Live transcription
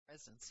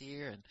Presence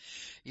here and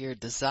your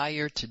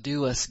desire to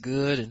do us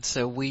good. And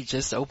so we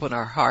just open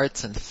our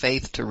hearts and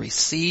faith to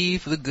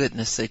receive the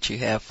goodness that you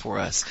have for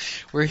us.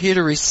 We're here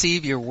to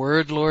receive your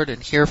word, Lord,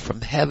 and hear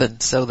from heaven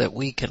so that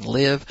we can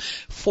live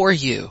for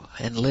you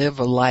and live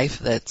a life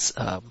that's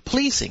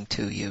pleasing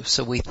to you.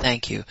 So we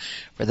thank you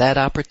for that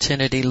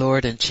opportunity,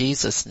 Lord, in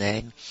Jesus'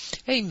 name.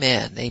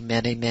 Amen,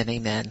 amen, amen,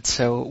 amen.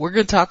 So we're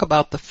going to talk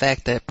about the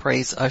fact that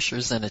praise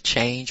ushers in a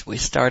change. We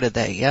started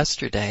that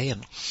yesterday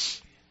and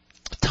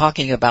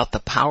talking about the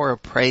power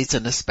of praise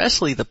and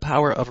especially the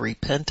power of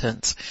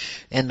repentance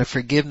and the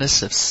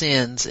forgiveness of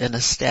sins in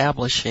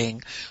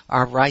establishing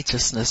our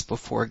righteousness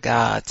before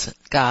God.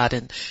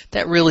 And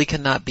that really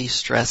cannot be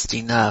stressed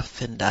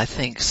enough. And I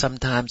think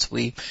sometimes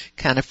we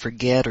kind of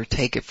forget or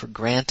take it for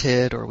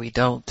granted, or we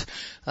don't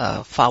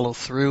follow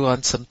through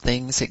on some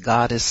things that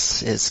God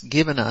has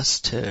given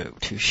us to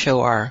show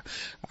our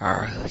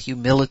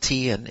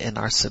humility and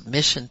our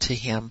submission to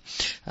Him.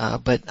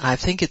 But I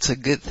think it's a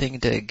good thing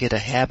to get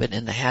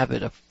in the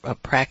habit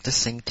of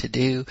practicing to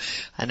do.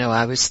 I know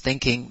I was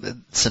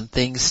thinking some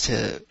things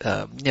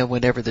to,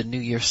 whenever the new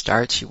year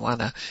starts, you want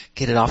to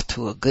get it off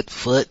to a good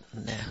foot.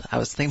 And I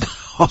was thinking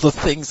about all the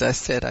things I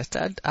said.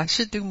 I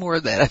should do more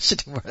of that. I should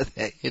do more of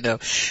that,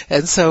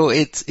 And so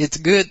it's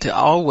good to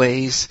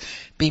always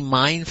be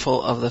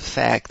mindful of the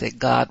fact that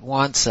God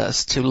wants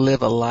us to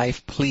live a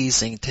life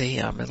pleasing to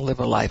Him and live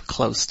a life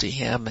close to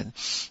Him. And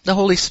the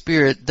Holy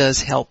Spirit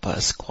does help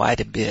us quite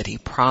a bit. He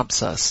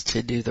prompts us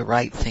to do the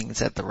right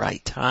things at the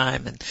right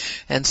time.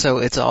 And so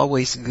it's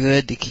always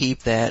good to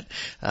keep that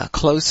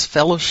close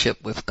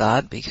fellowship with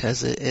God,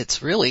 because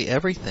it's really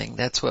everything.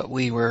 That's what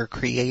we were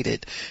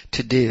created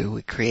to do.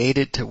 We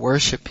created to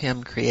worship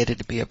Him, created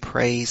to be a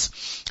praise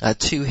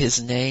to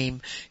His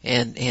name,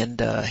 and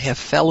have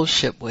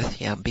fellowship with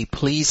Him, be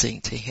pleasing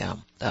to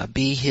Him,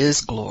 be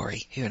His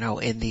glory,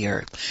 in the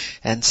earth.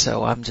 And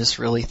so I'm just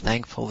really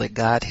thankful that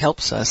God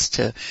helps us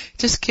to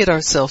just get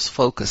ourselves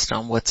focused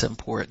on what's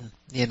important.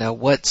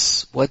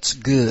 What's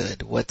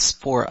good, what's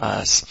for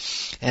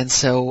us. And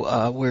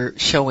so, we're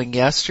showing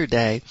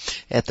yesterday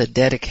at the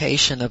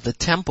dedication of the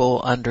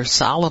temple under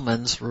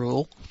Solomon's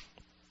rule,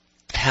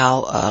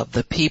 how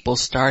the people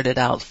started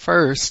out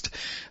first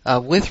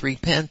with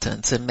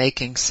repentance and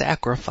making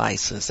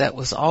sacrifices. That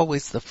was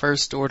always the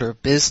first order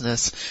of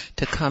business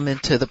to come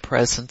into the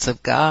presence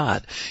of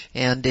God.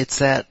 And it's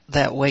that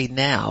way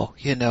now.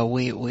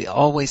 We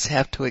always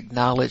have to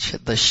acknowledge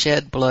the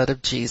shed blood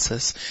of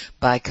Jesus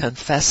by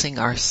confessing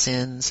our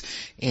sins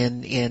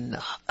in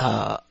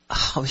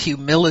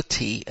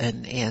humility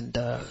and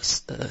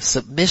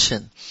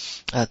submission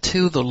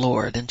to the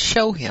Lord, and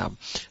show Him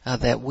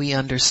that we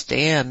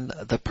understand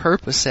the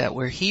purpose that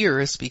we're here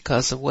is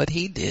because of what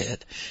He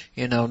did.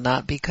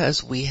 Not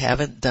because we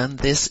haven't done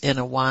this in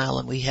a while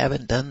and we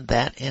haven't done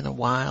that in a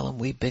while and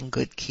we've been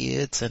good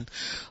kids and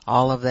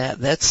all of that.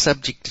 That's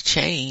subject to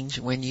change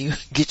when you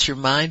get your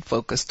mind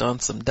focused on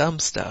some dumb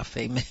stuff.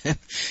 Amen.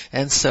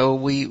 And so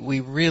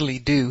we really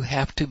do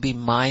have to be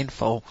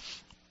mindful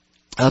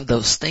of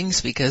those things,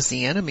 because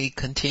the enemy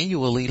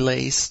continually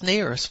lays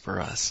snares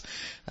for us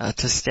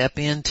to step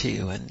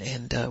into,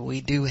 and we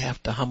do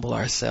have to humble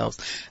ourselves.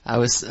 I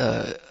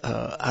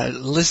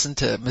listened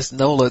to Miss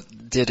Nola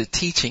did a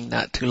teaching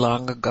not too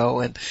long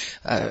ago, and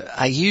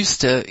I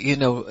used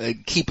to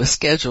keep a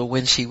schedule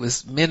when she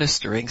was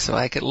ministering so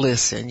I could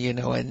listen,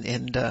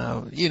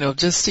 and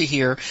just to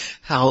hear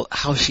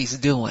how she's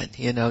doing.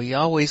 You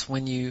always,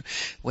 when you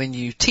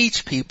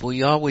teach people,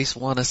 you always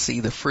want to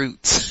see the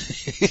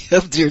fruits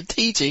of your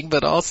teaching,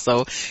 but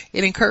also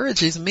it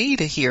encourages me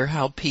to hear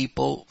how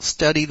people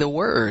study the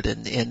Word,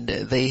 and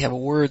they have a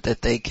word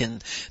that they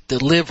can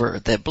deliver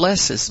that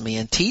blesses me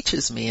and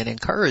teaches me and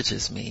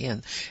encourages me.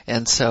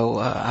 And so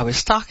I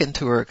was talking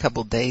to her a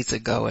couple of days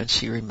ago, and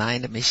she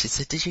reminded me, she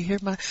said, "Did you hear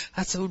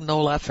I said, "Oh,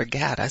 no, I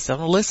forgot." I said, "I'm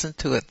gonna listen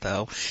to it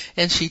though."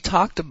 And she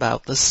talked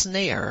about the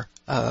snare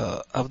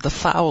of the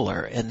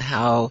fowler, and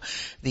how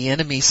the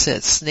enemy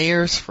set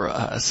snares for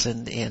us,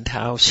 and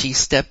how she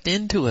stepped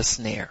into a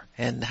snare,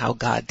 and how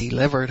God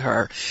delivered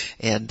her.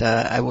 And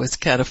it was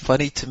kind of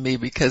funny to me,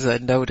 because I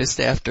noticed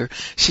after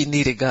she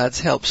needed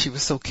God's help, she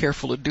was so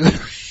careful to do it.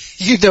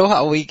 You know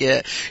how we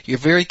get. You're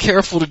very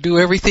careful to do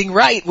everything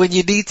right when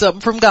you need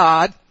something from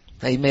God.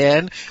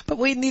 Amen. But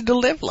we need to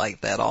live like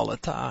that all the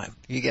time.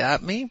 You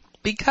got me?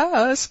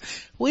 Because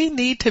we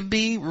need to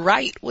be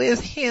right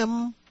with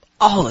Him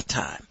all the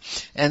time.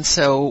 And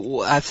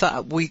so I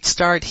thought we'd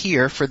start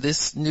here for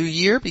this new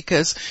year,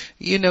 because,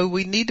 we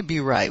need to be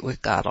right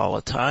with God all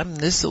the time.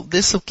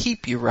 This'll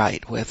keep you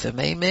right with Him.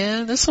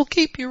 Amen. This'll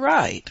keep you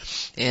right.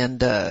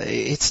 And,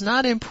 it's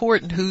not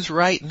important who's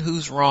right and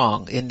who's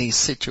wrong in these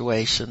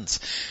situations.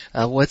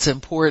 What's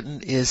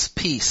important is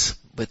peace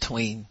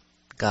between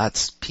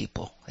God's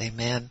people.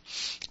 Amen.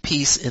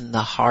 Peace in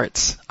the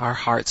hearts, our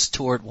hearts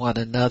toward one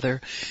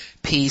another.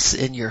 Peace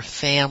in your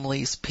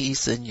families,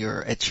 peace at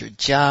your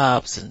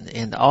jobs,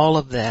 and all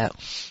of that.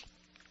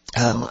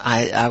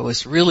 I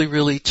was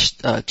really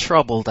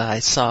troubled. I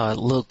saw a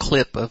little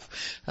clip of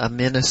a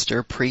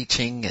minister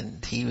preaching,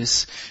 and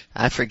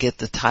I forget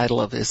the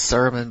title of his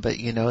sermon, but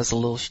it's a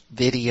little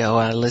video.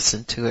 I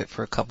listened to it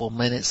for a couple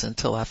minutes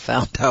until I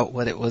found out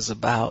what it was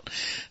about.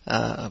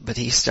 But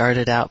he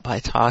started out by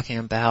talking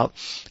about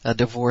a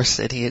divorce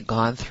that he had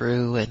gone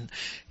through, and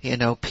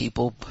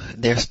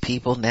there's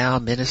people now,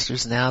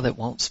 ministers now, that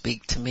won't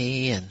speak to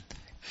me, and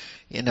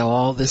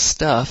all this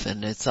stuff,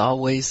 and it's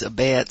always a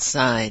bad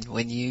sign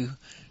when you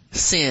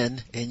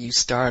sin and you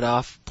start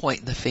off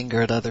pointing the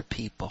finger at other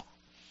people.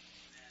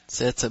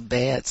 So it's a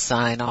bad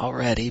sign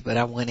already, but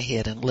I went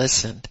ahead and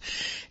listened,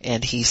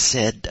 and he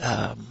said,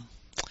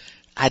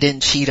 I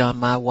didn't cheat on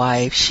my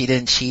wife, she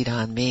didn't cheat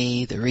on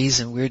me. The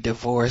reason we're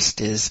divorced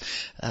is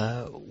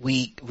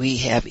we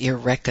have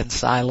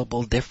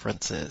irreconcilable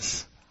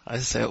differences. I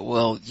said,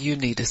 well, you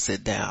need to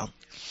sit down,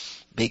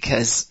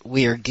 because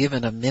we are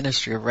given a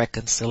ministry of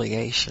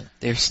reconciliation.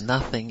 There's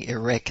nothing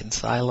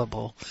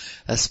irreconcilable,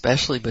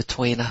 especially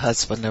between a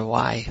husband and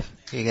wife.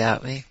 You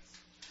got me?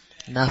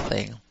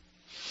 Nothing.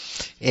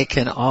 It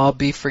can all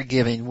be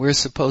forgiven. We're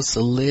supposed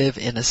to live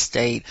in a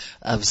state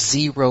of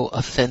zero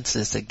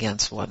offenses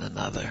against one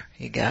another.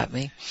 You got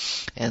me?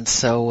 And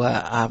so,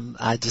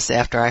 I just,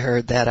 after I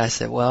heard that, I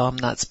said, well, I'm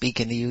not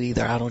speaking to you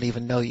either. I don't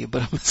even know you,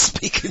 but I'm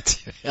speaking to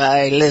you.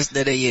 I ain't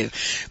listening to you,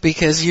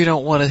 because you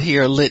don't want to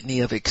hear a litany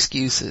of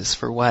excuses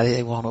for why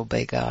they won't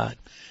obey God.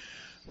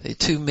 The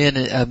two men,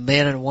 a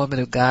man and a woman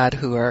of God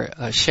who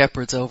are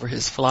shepherds over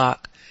his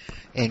flock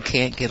and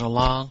can't get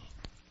along.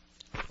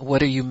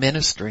 What are you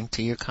ministering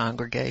to your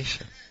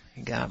congregation?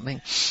 You got me?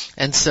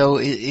 And so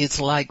it's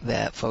like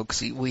that,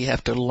 folks. We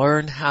have to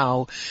learn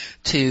how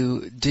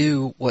to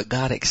do what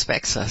God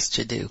expects us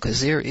to do, because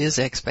there is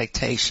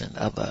expectation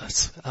of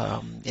us.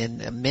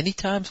 And many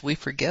times we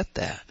forget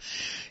that.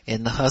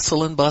 In the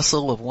hustle and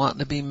bustle of wanting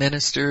to be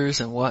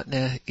ministers and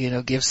wanting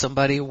to, give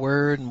somebody a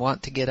word and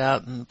want to get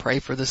out and pray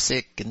for the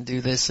sick and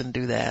do this and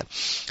do that,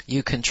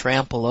 you can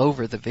trample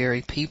over the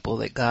very people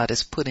that God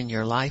has put in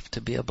your life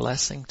to be a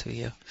blessing to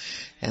you.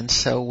 And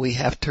so we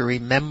have to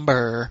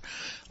remember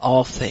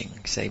all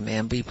things.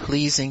 Amen. Be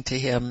pleasing to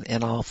Him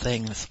in all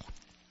things.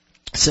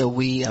 So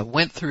we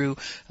went through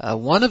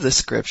one of the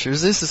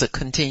scriptures. This is a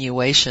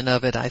continuation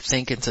of it. I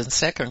think it's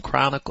in 2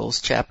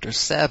 Chronicles chapter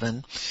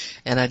 7.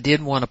 And I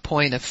did want to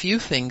point a few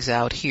things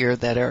out here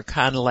that are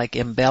kind of like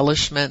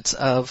embellishments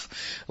of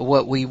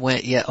what we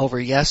went over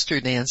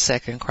yesterday in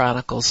 2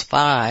 Chronicles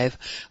 5,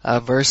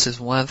 verses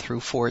 1 through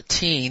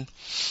 14.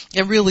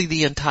 And really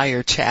the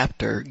entire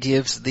chapter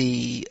gives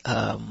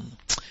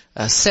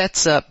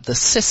sets up the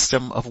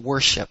system of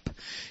worship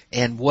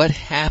and what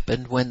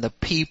happened when the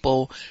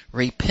people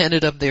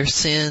repented of their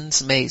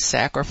sins, made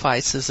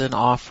sacrifices and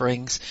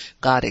offerings.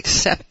 God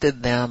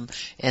accepted them,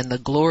 and the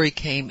glory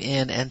came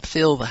in and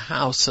filled the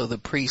house so the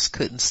priests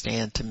couldn't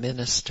stand to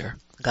minister.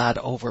 God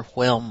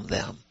overwhelmed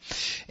them.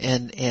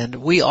 And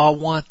we all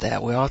want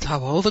that. We all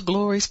talk, oh, the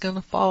glory's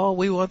gonna fall.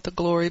 We want the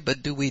glory,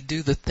 but do we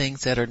do the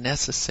things that are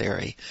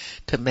necessary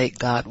to make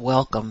God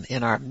welcome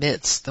in our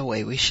midst the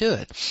way we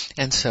should?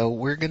 And so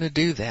we're gonna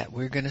do that.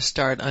 We're gonna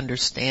start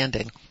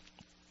understanding,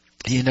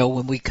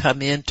 when we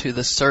come into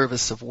the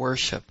service of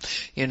worship,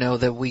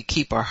 that we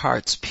keep our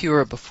hearts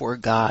pure before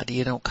God.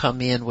 You don't come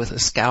in with a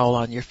scowl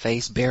on your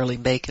face, barely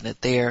making it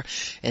there,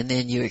 and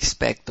then you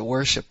expect the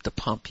worship to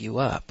pump you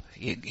up.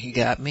 You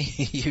got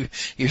me?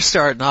 You're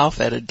starting off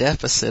at a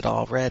deficit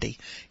already,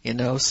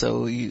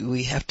 so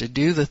we have to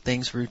do the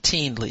things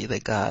routinely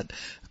that God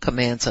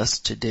commands us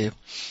to do.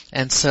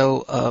 And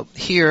so,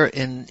 here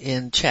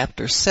in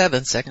chapter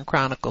 7, 2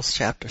 Chronicles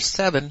chapter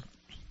 7,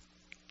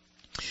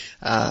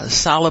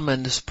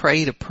 Solomon has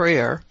prayed a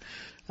prayer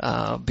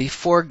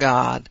before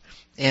God,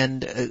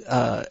 and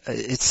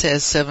it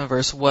says 7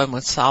 verse 1,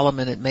 when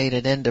Solomon had made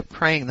an end of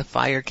praying, the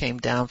fire came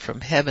down from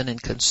heaven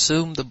and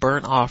consumed the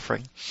burnt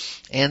offering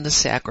and the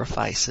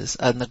sacrifices,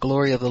 and the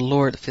glory of the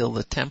Lord filled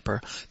the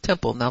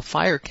temple. Now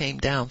fire came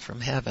down from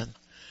heaven.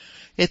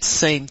 It's the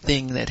same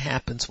thing that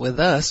happens with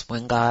us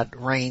when God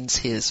rains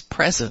His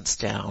presence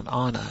down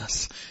on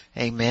us.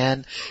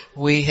 Amen.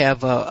 We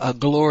have a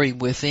glory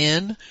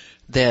within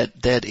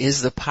that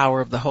is the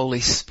power of the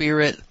Holy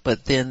Spirit,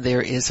 but then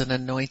there is an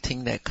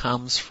anointing that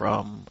comes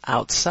from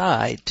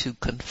outside to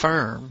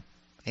confirm,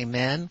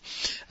 amen,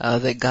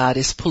 that God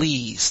is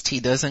pleased. He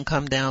doesn't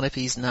come down if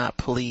He's not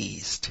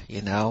pleased,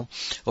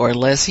 or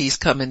unless He's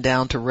coming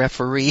down to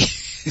referee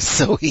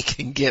so He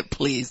can get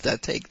pleased. I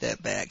take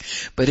that back.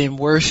 But in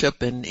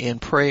worship and in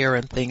prayer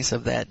and things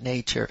of that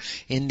nature,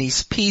 in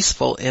these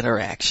peaceful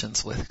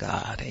interactions with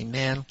God,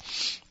 amen.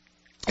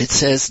 It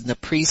says the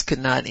priest could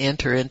not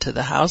enter into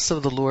the house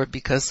of the Lord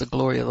because the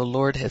glory of the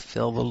Lord had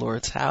filled the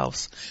Lord's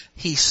house.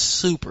 He's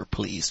super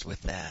pleased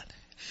with that.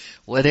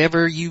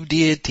 Whatever you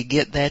did to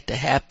get that to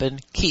happen,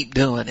 keep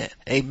doing it.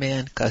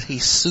 Amen. Because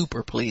he's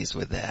super pleased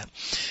with that.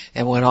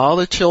 And when all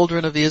the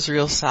children of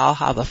Israel saw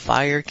how the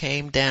fire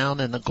came down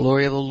and the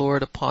glory of the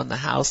Lord upon the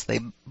house, they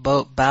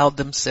bowed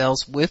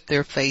themselves with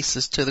their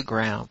faces to the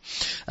ground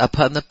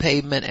upon the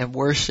pavement and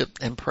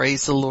worshiped and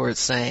praised the Lord,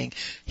 saying,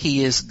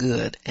 He is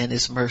good and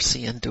His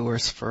mercy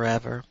endures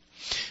forever.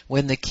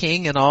 When the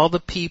king and all the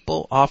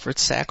people offered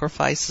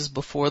sacrifices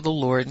before the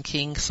Lord, and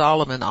King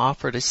Solomon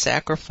offered a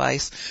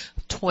sacrifice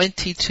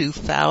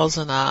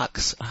 22,000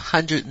 ox,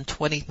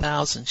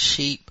 120,000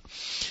 sheep.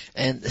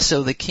 And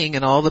so the king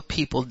and all the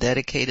people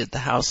dedicated the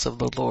house of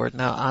the Lord.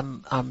 Now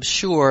I'm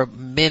sure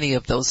many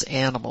of those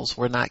animals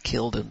were not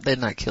killed they're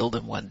not killed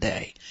in one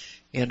day.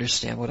 You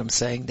understand what I'm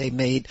saying? They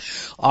made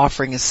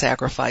offering and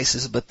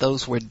sacrifices, but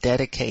those were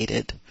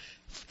dedicated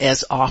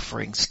as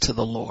offerings to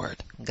the Lord.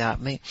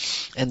 Got me?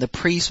 And the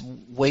priests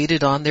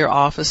waited on their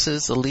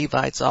offices, the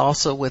Levites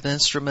also, with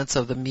instruments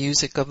of the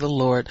music of the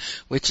Lord,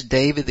 which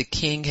David the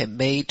king had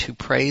made to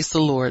praise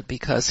the Lord,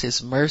 because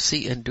his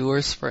mercy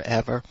endures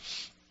forever.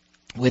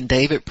 When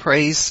David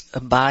praised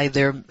by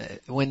their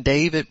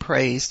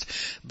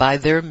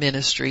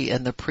ministry,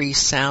 and the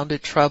priests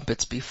sounded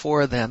trumpets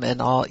before them,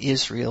 and all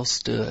Israel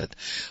stood.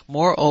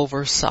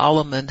 Moreover,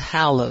 Solomon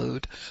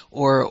hallowed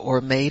or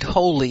made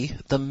holy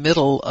the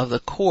middle of the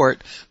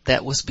court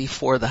that was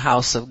before the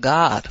house of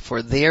God,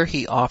 for there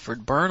he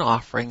offered burnt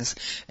offerings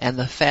and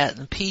the fat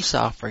and peace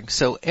offerings.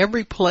 So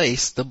every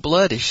place the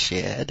blood is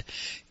shed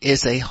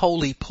is a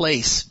holy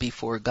place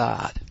before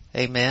God.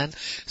 Amen.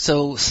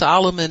 So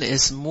Solomon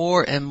is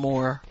more and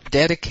more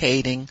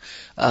dedicating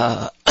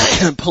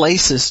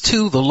places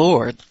to the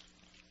Lord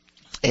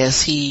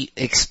as he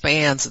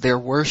expands their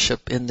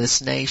worship in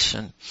this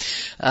nation,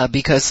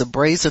 because the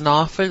brazen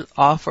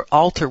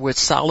altar which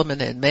Solomon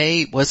had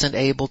made wasn't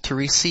able to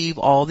receive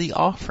all the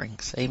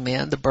offerings.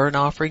 Amen. The burnt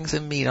offerings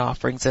and meat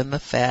offerings and the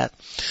fat.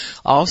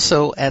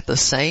 Also, at the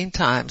same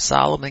time,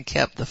 Solomon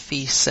kept the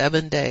feast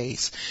 7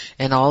 days,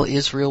 and all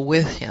Israel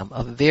with him,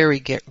 a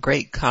very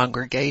great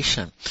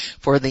congregation,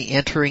 for the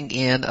entering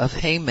in of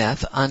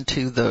Hamath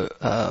unto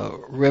the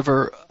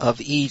river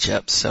of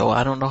Egypt. So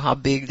I don't know how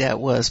big that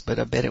was, but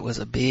I bet it was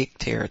a big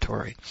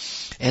territory.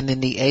 And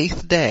in the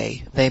 8th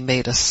day they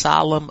made a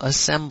solemn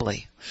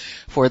assembly,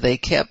 for they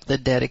kept the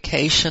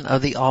dedication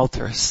of the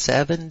altar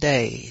 7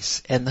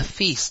 days, and the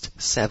feast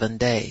 7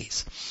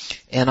 days.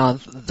 And on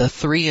the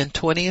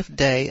 23rd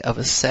day of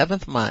the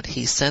 7th month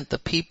he sent the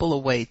people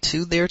away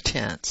to their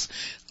tents,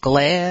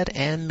 glad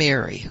and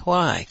merry.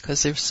 Why?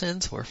 Because their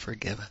sins were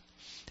forgiven,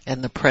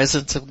 and the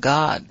presence of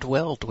God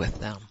dwelled with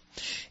them.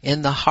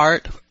 In the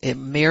heart,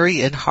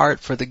 merry in heart,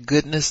 for the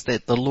goodness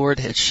that the Lord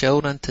had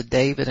showed unto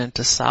David and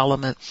to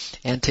Solomon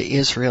and to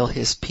Israel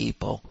his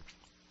people.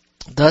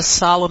 Thus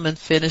Solomon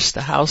finished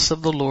the house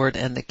of the Lord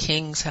and the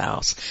king's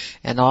house,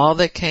 and all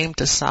that came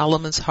to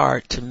Solomon's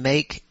heart to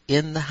make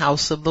in the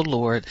house of the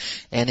Lord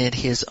and in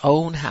his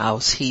own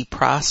house he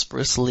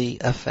prosperously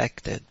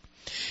effected.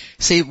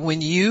 See,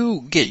 when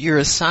you get your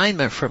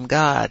assignment from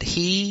God,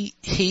 He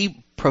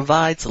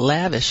provides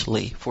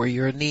lavishly for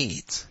your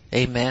needs.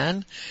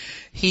 Amen.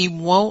 He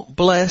won't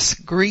bless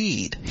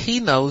greed. He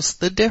knows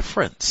the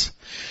difference.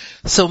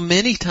 So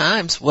many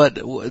times a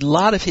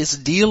lot of his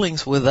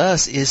dealings with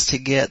us is to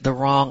get the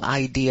wrong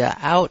idea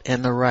out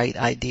and the right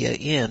idea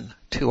in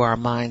to our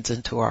minds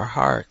and to our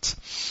hearts.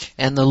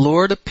 And the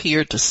Lord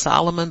appeared to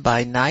Solomon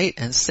by night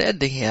and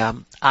said to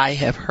him, I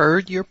have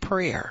heard your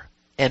prayer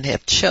and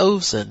have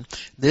chosen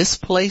this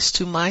place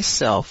to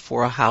myself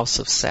for a house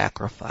of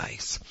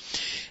sacrifice.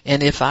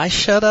 And if I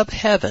shut up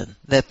heaven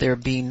that there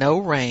be no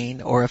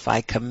rain, or if I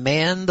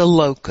command the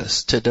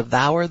locusts to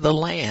devour the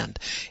land,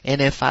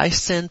 and if I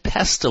send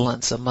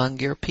pestilence among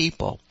your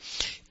people,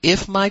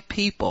 if my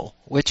people,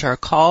 which are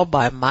called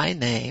by my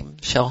name,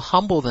 shall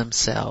humble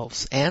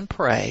themselves and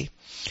pray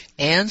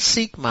and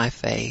seek my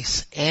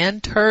face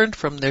and turn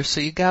from their, so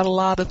you got a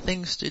lot of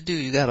things to do.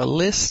 You got a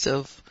list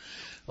of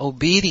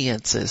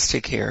obediences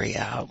to carry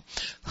out.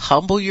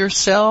 Humble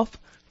yourself,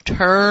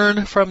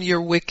 turn from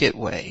your wicked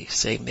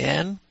ways.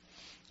 Amen.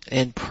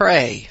 And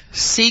pray,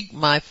 seek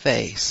my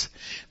face.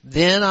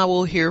 Then I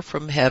will hear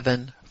from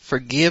heaven,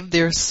 forgive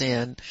their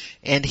sin,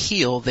 and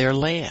heal their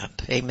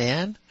land.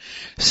 Amen.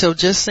 So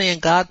just saying,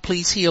 God,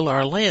 please heal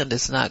our land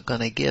is not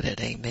going to get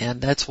it. Amen.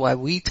 That's why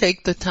we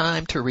take the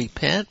time to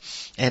repent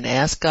and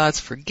ask God's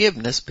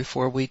forgiveness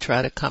before we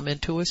try to come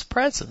into His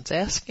presence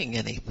asking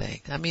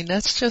anything. I mean,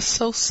 that's just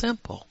so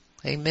simple.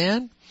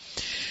 Amen.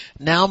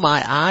 Now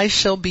my eyes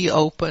shall be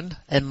open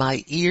and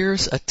my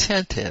ears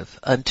attentive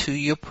unto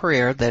your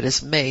prayer that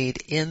is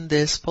made in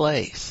this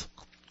place.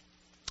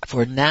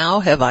 For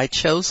now have I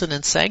chosen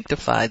and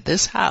sanctified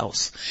this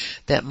house,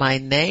 that my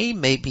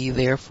name may be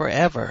there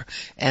forever,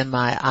 and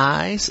my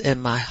eyes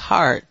and my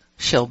heart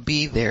shall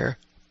be there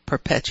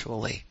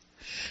perpetually.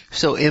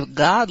 So if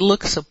God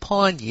looks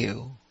upon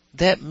you,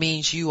 that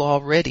means you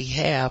already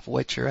have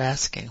what you're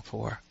asking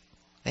for.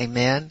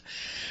 Amen.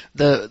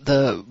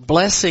 The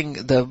blessing,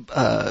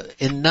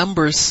 in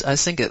Numbers, I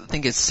think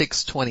it's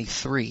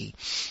 6:23,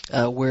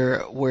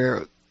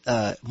 where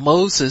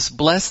Moses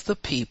blessed the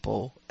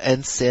people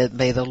and said,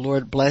 "May the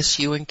Lord bless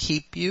you and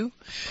keep you.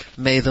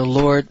 May the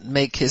Lord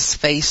make his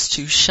face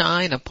to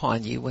shine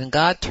upon you." When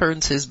God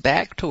turns his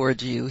back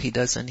towards you, he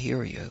doesn't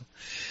hear you.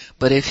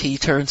 But if he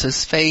turns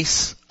his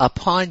face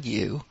upon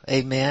you,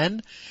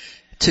 amen,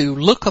 to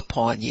look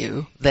upon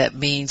you, that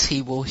means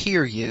he will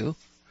hear you.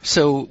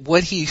 So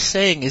what he's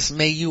saying is,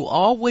 may you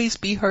always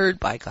be heard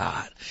by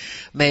God.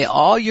 May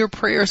all your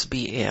prayers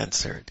be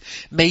answered.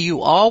 May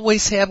you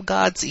always have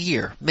God's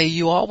ear. May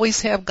you always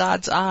have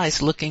God's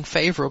eyes looking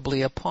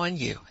favorably upon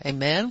you.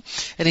 Amen.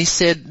 And he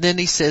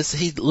says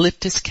he'd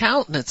lift his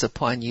countenance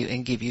upon you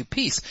and give you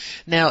peace.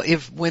 Now,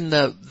 when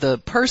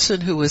the person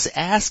who was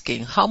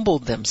asking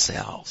humbled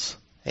themselves,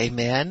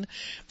 amen,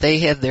 they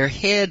had their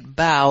head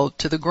bowed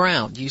to the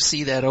ground. You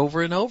see that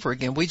over and over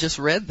again. We just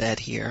read that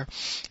here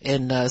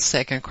in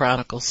 2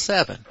 Chronicles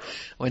 7.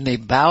 When they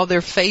bow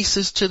their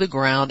faces to the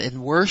ground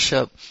in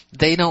worship,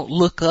 they don't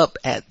look up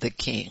at the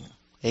king.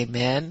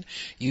 Amen.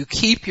 You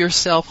keep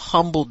yourself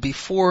humbled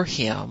before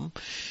him.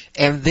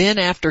 And then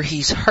after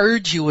he's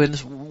heard you and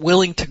is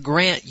willing to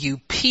grant you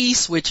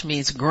peace, which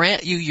means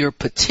grant you your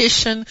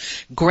petition,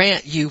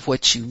 grant you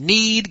what you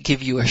need,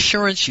 give you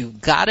assurance you've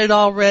got it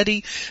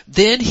already,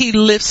 then he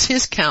lifts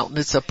his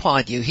countenance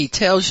upon you. He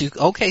tells you,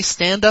 okay,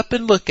 stand up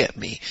and look at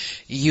me.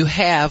 You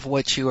have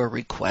what you are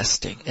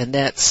requesting. And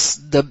that's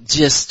the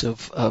gist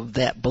of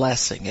that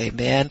blessing.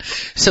 Amen.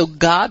 So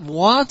God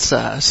wants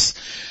us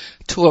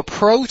to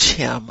approach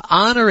him,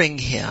 honoring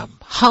him,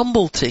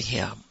 humble to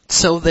him,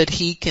 so that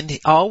he can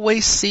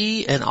always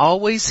see and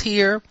always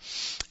hear,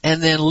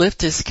 and then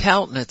lift his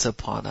countenance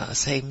upon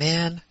us.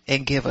 Amen.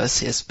 And give us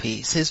his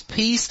peace. His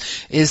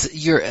peace is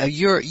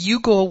you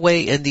go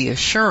away in the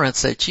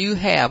assurance that you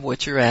have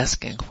what you're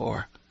asking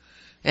for.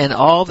 And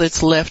all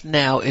that's left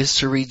now is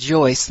to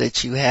rejoice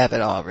that you have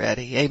it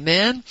already.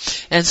 Amen.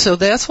 And so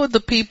that's what the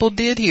people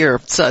did here.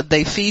 So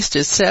they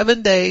feasted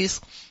 7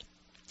 days.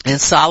 And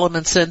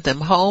Solomon sent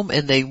them home,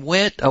 and they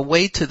went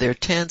away to their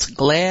tents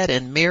glad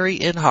and merry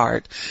in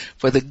heart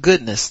for the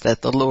goodness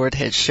that the Lord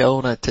had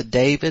shown unto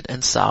David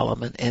and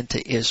Solomon and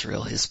to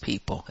Israel, his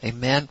people.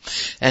 Amen.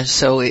 And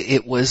so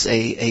it was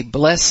a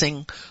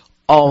blessing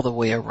all the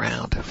way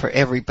around for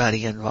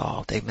everybody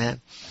involved. Amen.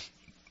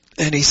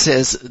 And he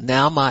says,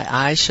 now my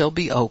eyes shall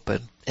be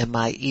open and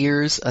my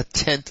ears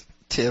attentive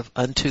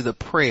unto the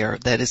prayer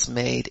that is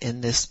made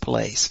in this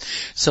place.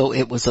 So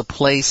it was a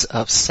place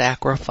of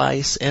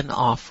sacrifice and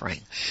offering.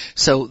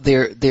 So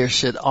there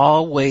should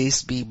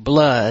always be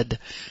blood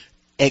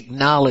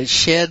acknowledged,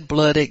 shed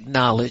blood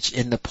acknowledged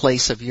in the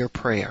place of your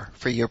prayer,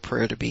 for your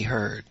prayer to be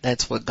heard.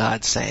 That's what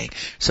God's saying.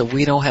 So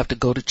we don't have to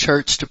go to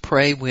church to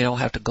pray. We don't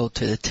have to go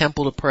to the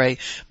temple to pray,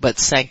 but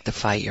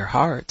sanctify your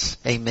hearts.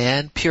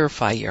 Amen.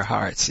 Purify your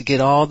hearts.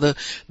 Get all the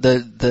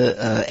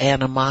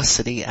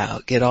animosity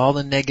out. Get all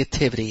the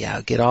negativity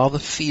out. Get all the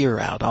fear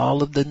out.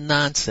 All of the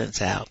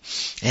nonsense out.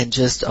 And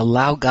just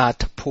allow God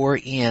to pour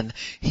in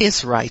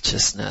his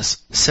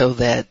righteousness, so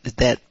that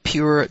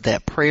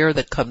prayer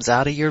that comes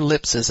out of your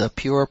lips is a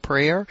pure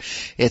prayer.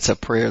 It's a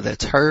prayer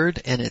that's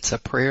heard, and it's a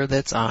prayer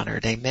that's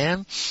honored.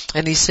 Amen.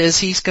 And he says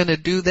he's going to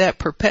do that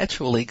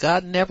perpetually.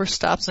 God never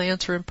stops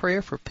answering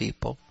prayer for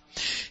people.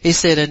 He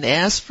said, and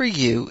as for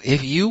you,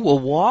 if you will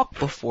walk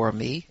before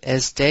me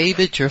as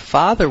David your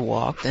father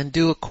walked, and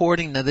do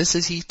according to, this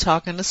is he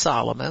talking to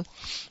Solomon,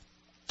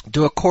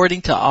 do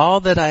according to all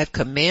that I have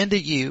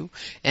commanded you,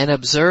 and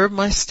observe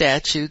my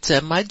statutes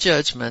and my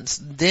judgments,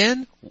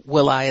 then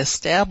will I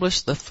establish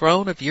the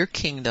throne of your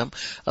kingdom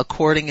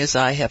according as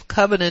I have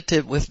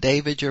covenanted with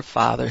David your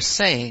father,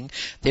 saying,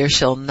 there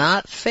shall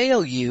not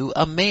fail you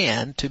a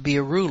man to be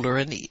a ruler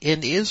in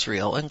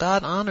Israel. And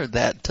God honored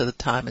that to the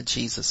time of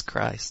Jesus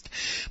Christ.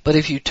 But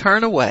if you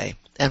turn away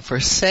and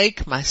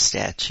forsake my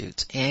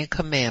statutes and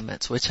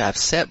commandments which I've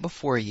set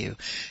before you,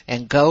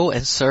 and go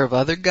and serve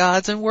other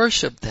gods and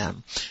worship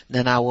them,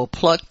 then I will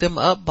pluck them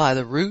up by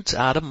the roots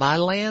out of my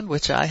land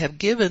which I have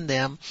given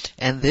them,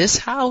 and this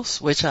house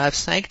which I have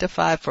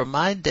sanctified for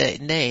my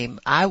name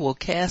I will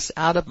cast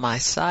out of my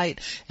sight,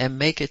 and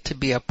make it to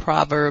be a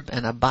proverb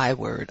and a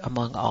byword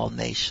among all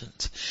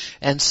nations.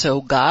 And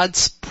so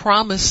God's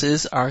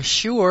promises are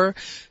sure.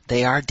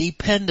 They are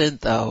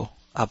dependent, though,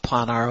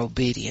 upon our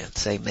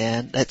obedience.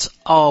 Amen. That's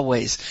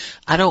always,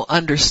 I don't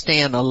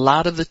understand a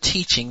lot of the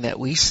teaching that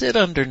we sit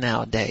under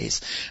nowadays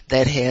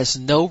that has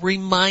no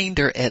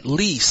reminder, at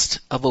least,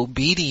 of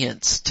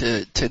obedience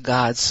to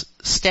God's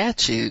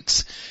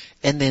statutes,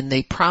 and then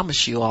they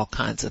promise you all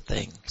kinds of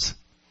things.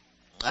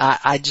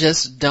 I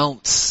just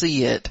don't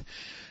see it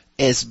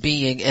as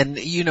being, and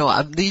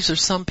these are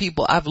some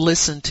people I've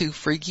listened to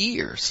for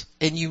years,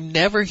 and you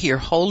never hear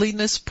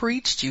holiness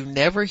preached. You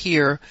never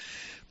hear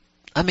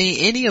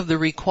any of the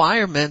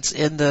requirements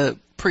and the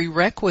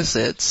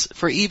prerequisites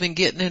for even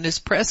getting in his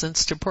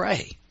presence to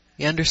pray.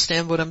 You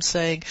understand what I'm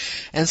saying?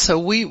 And so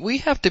we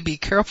have to be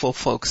careful,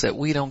 folks, that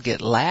we don't get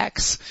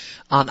lax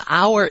on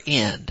our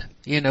end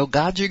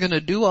God, you're going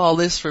to do all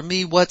this for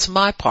me. What's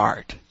my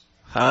part?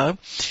 Huh?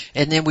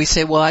 And then we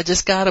say, well, I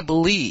just gotta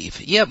believe.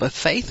 Yeah, but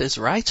faith is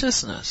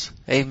righteousness.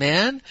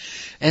 Amen?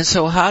 And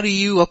so how do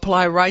you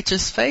apply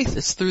righteous faith?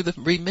 It's through the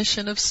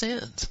remission of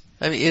sins.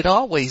 I mean, it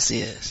always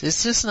is.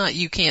 It's just not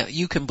you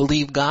can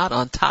believe God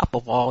on top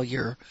of all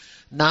your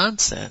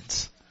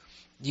nonsense.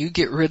 You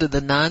get rid of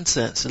the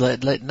nonsense.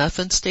 Let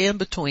nothing stand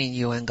between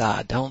you and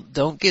God.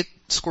 Don't get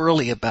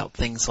squirrely about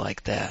things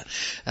like that,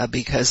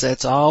 because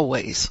that's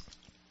always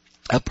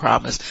a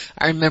promise.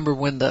 I remember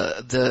when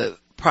the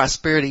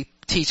prosperity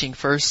teaching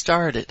first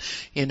started,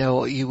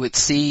 you would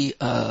see,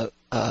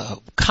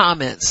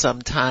 comments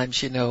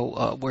sometimes,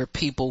 where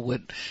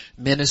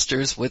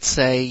ministers would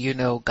say,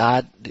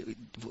 God,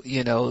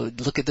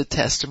 look at the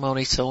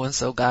testimony, so and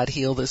so, God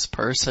healed this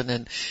person,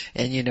 and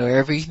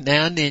every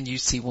now and then you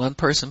see one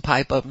person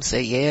pipe up and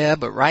say, yeah,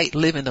 but right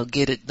living will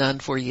get it done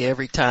for you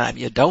every time.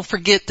 You don't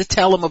forget to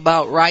tell them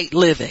about right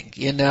living,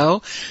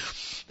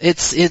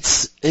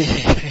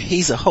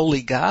 He's a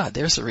holy God.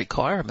 There's a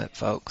requirement,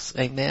 folks.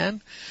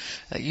 Amen.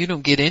 You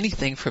don't get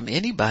anything from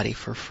anybody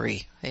for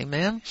free.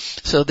 Amen.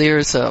 So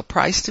there's a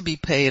price to be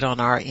paid on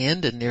our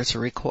end, and there's a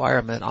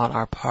requirement on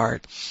our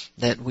part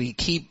that we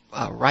keep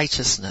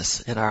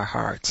righteousness in our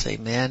hearts.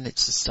 Amen.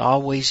 It's just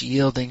always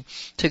yielding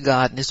to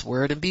God and His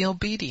Word and be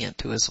obedient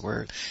to His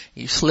Word.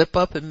 You slip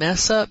up and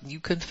mess up, you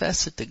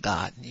confess it to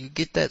God. You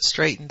get that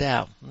straightened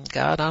out.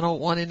 God, I don't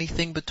want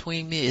anything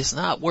between me. It's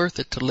not worth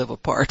it to live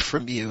apart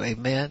from you.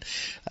 Amen.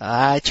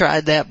 I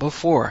tried that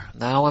before.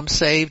 Now I'm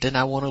saved and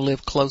I want to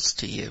live close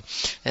to you.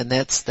 And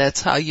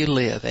that's how you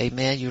live.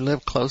 Amen. You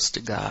live close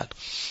to God.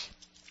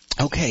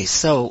 Okay,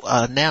 so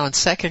now in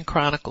 2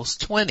 Chronicles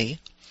 20,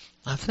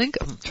 I'm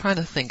trying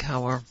to think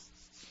how we're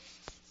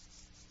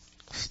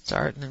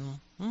starting.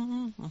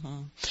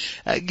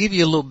 I'll give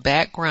you a little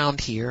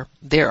background here.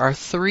 There are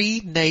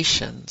 3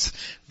 nations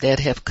that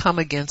have come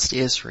against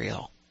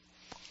Israel,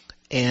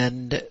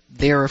 and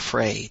they're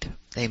afraid.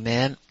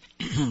 Amen.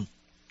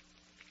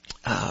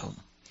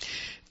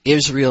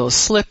 Israel is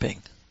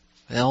slipping.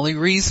 The only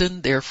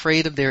reason they're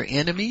afraid of their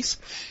enemies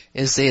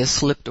is they have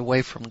slipped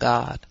away from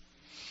God.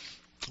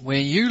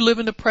 When you live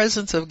in the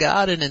presence of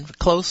God and in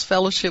close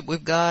fellowship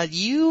with God,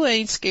 you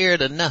ain't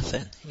scared of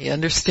nothing. You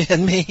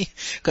understand me?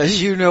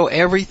 Because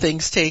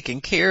everything's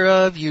taken care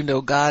of.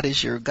 God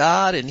is your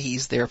God and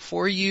He's there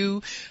for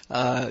you.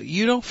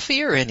 You don't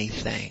fear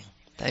anything.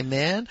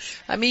 Amen.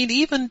 I mean,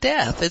 even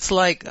death, it's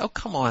like, oh,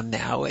 come on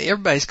now.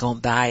 Everybody's going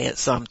to die at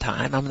some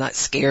time. I'm not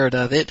scared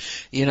of it.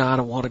 I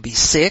don't want to be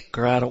sick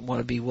or I don't want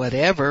to be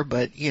whatever,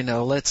 but,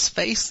 let's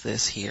face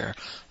this here.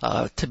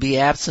 To be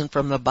absent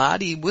from the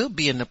body will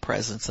be in the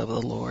presence of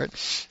the Lord.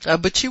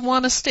 But you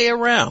want to stay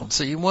around.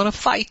 So you want to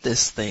fight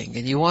this thing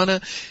and you want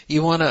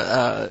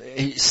to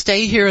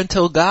stay here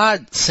until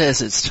God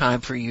says it's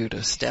time for you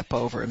to step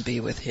over and be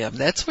with Him.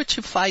 That's what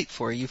you fight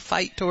for. You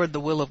fight toward the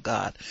will of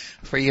God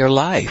for your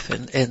life.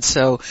 And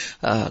so,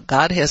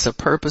 God has a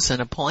purpose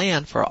and a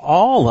plan for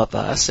all of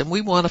us, and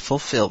we want to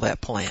fulfill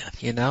that plan,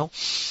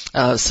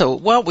 So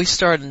while we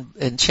start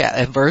in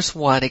verse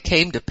 1, it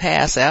came to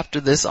pass after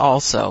this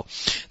also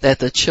that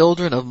the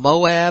children of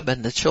Moab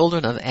and the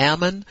children of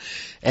Ammon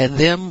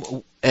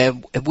and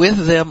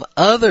with them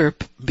other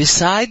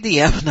beside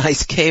the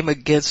Ammonites came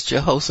against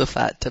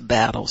Jehoshaphat to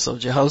battle. So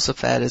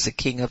Jehoshaphat is a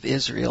king of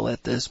Israel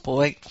at this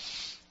point.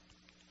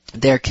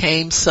 There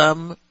came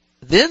some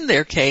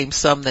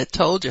that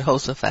told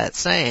Jehoshaphat,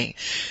 saying,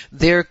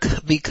 there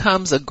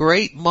becomes a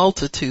great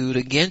multitude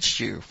against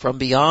you from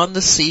beyond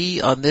the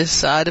sea on this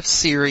side of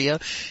Syria,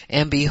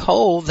 and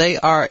behold, they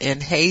are in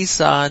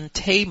Hazon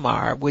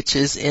Tamar, which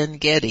is En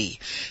Gedi.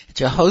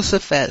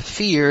 Jehoshaphat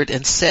feared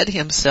and set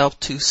himself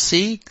to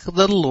seek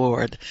the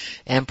Lord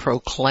and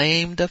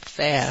proclaimed a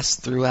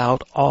fast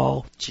throughout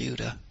all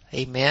Judah.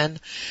 Amen.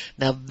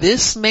 Now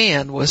this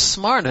man was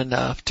smart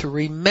enough to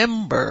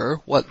remember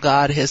what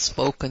God has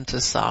spoken to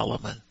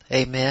Solomon.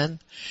 Amen.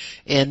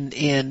 And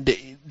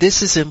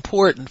this is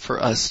important for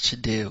us to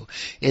do,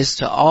 is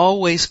to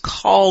always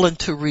call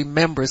into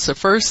remembrance. The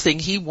first thing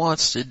he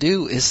wants to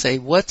do is say,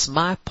 what's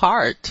my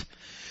part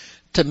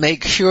to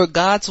make sure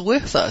God's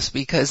with us?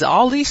 Because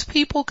all these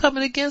people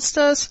coming against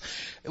us,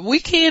 we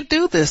can't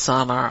do this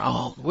on our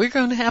own. We're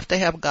going to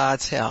have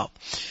God's help.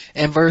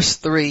 And verse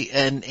 3,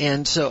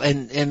 and so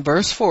in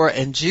verse 4,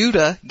 and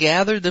Judah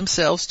gathered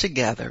themselves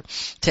together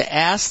to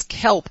ask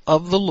help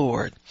of the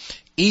Lord.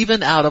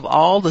 Even out of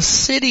all the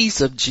cities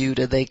of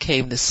Judah, they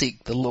came to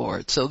seek the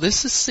Lord. So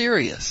this is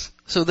serious.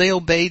 So they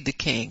obeyed the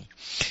king.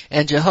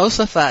 And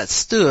Jehoshaphat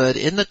stood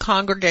in the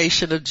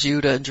congregation of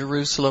Judah and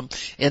Jerusalem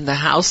in the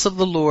house of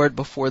the Lord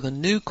before the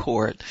new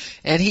court.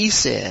 And he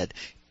said,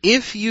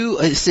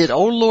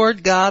 O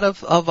Lord God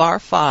of our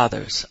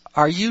fathers,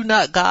 are you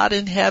not God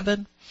in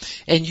heaven?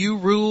 And you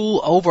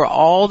rule over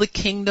all the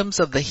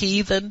kingdoms of the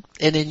heathen,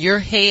 and in your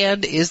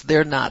hand is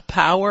there not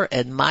power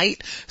and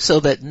might, so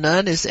that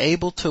none is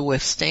able to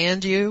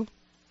withstand you?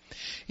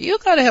 You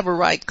gotta have a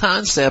right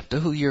concept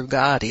of who your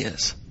God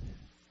is.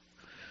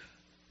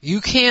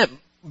 You can't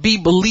be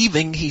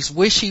believing He's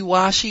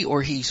wishy-washy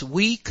or He's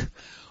weak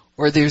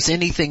or there's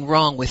anything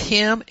wrong with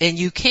him, and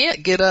you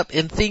can't get up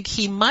and think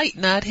he might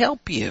not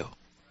help you.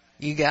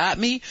 You got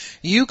me?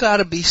 You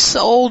gotta be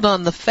sold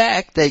on the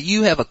fact that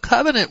you have a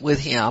covenant with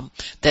him,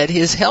 that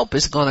his help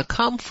is gonna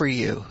come for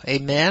you.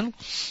 Amen?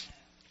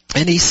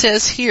 And he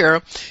says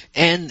here,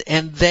 and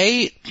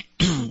they,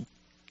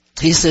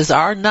 he says,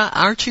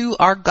 aren't you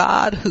our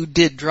God who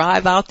did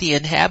drive out the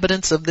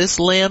inhabitants of this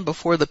land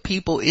before the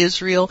people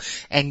Israel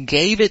and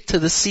gave it to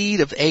the seed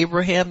of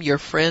Abraham, your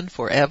friend,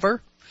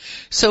 forever?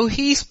 So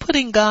he's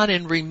putting God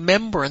in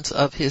remembrance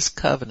of his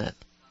covenant.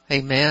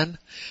 Amen?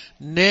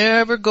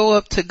 Never go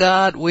up to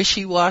God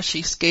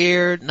wishy-washy,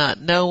 scared,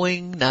 not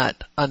knowing,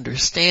 not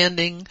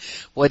understanding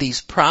what he's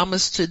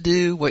promised to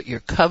do, what your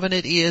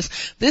covenant is.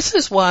 This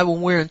is why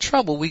when we're in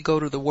trouble, we go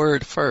to the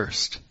Word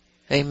first.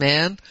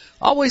 Amen?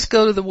 Always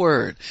go to the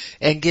Word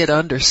and get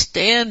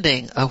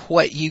understanding of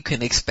what you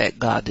can expect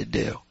God to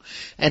do.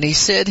 And he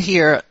said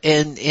here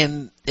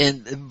in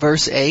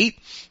verse 8,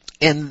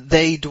 and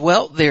they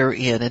dwelt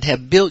therein and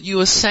have built you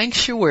a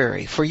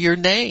sanctuary for your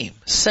name,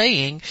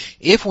 saying,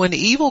 if when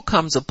evil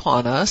comes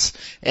upon us,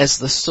 as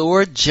the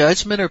sword,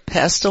 judgment, or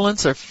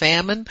pestilence, or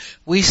famine,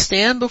 we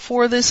stand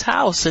before this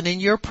house and in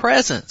your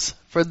presence,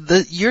 for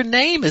your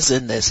name is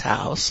in this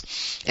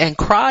house, and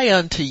cry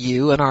unto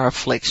you in our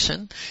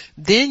affliction,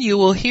 then you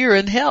will hear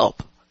and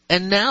help.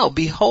 And now,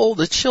 behold,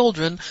 the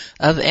children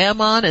of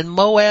Ammon and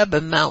Moab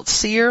and Mount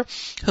Seir,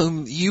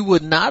 whom you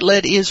would not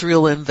let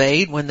Israel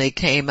invade when they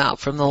came out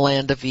from the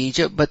land of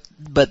Egypt,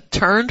 but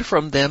turned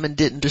from them and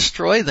didn't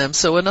destroy them.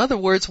 So in other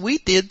words, we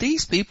did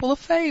these people a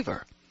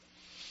favor.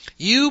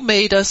 You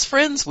made us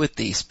friends with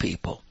these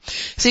people.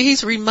 See,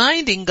 he's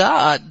reminding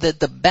God that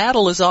the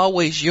battle is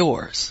always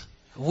yours.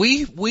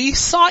 We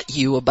sought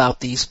you about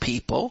these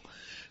people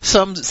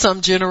some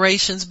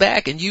generations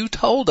back, and you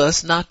told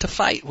us not to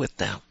fight with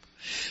them.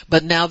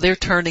 But now they're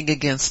turning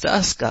against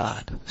us,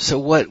 God. So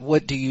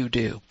what do you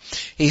do?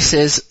 He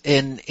says,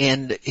 and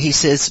he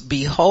says,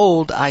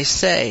 behold, I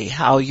say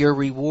how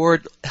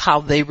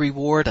they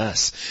reward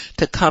us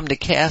to come to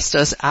cast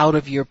us out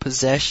of your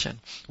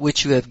possession,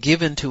 which you have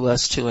given to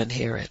us to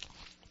inherit.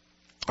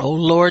 O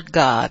Lord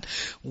God,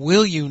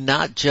 will you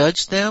not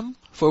judge them?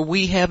 For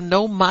we have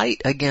no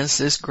might against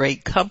this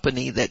great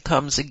company that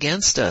comes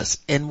against us,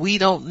 and we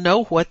don't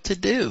know what to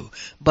do,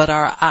 but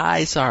our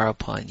eyes are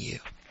upon you.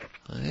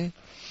 Okay?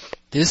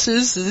 This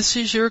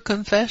is your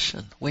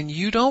confession. When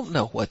you don't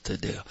know what to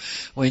do,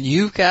 when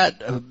you've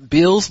got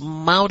bills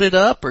mounted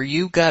up, or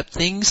you've got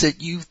things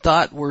that you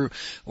thought were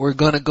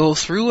going to go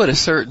through at a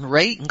certain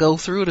rate and go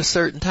through at a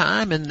certain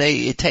time, and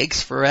it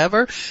takes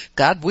forever.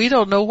 God, we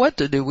don't know what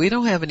to do. We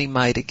don't have any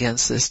might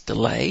against this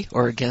delay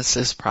or against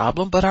this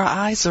problem, but our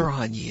eyes are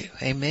on you.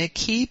 Amen.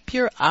 Keep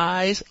your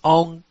eyes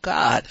on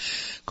God.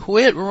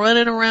 Quit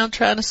running around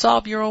trying to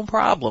solve your own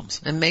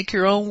problems and make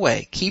your own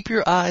way. Keep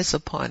your eyes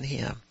upon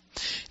him.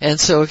 And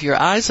so if your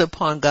eyes are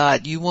upon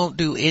God, you won't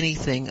do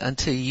anything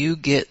until you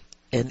get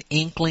an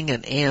inkling,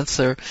 an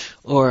answer,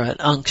 or an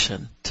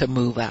unction to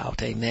move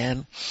out.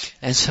 Amen.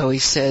 And so he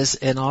says,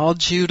 and all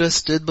Judah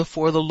stood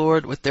before the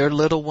Lord with their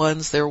little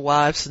ones, their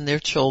wives, and their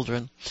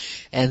children.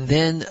 And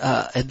then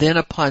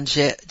upon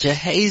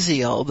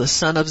Jehaziel, the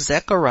son of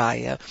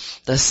Zechariah,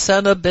 the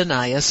son of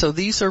Benaiah, so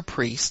these are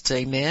priests,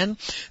 amen,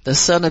 the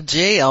son of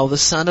Jael, the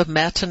son of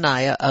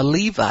Mattaniah, a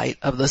Levite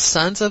of the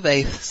sons of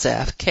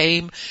Asaph,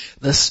 came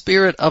the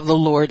Spirit of the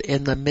Lord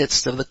in the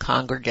midst of the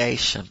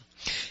congregation.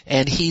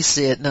 And he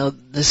said, now,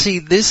 see,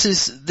 this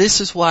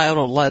is why I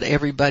don't let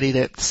everybody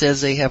that says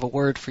they have a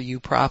word for you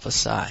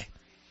prophesy.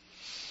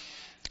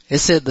 It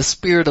said the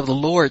Spirit of the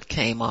Lord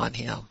came on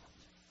him.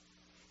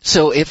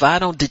 So if I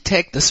don't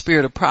detect the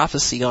spirit of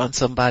prophecy on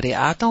somebody,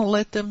 I don't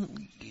let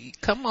them.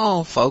 Come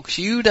on, folks.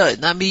 You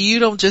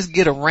don't just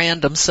get a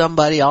random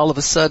somebody all of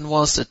a sudden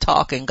wants to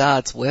talk and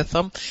God's with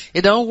them.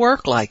 It don't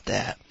work like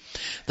that.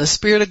 The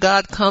Spirit of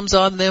God comes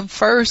on them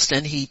first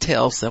and he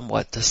tells them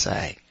what to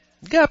say.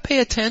 You gotta pay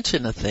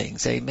attention to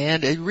things,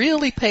 amen. And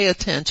really pay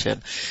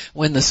attention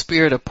when the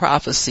spirit of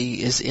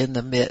prophecy is in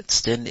the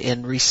midst,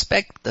 and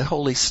respect the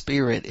Holy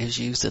Spirit is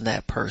used in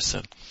that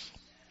person.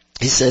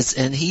 He says,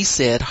 and he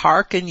said,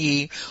 hearken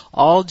ye,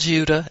 all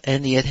Judah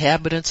and the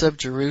inhabitants of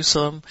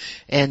Jerusalem,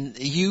 and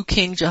you,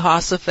 King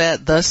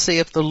Jehoshaphat, thus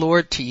saith the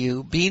Lord to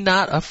you, be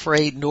not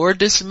afraid nor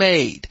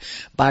dismayed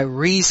by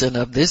reason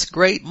of this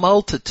great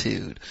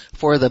multitude,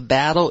 for the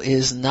battle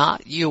is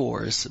not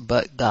yours,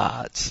 but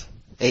God's.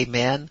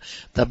 Amen.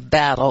 The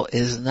battle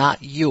is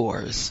not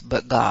yours,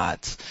 but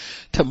God's.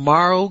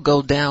 Tomorrow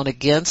go down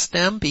against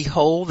them.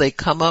 Behold, they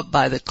come up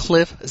by the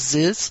cliff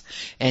Ziz,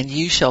 and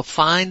you shall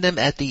find them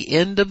at the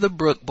end of the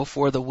brook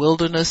before the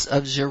wilderness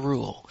of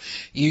Jeruel.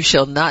 You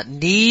shall not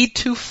need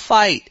to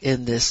fight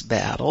in this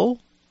battle.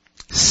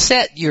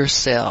 Set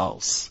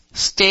yourselves.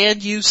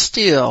 Stand you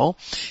still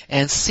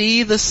and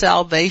see the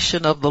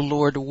salvation of the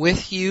Lord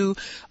with you,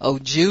 O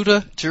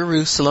Judah,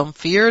 Jerusalem.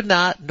 Fear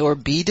not, nor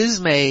be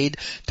dismayed.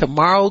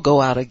 Tomorrow go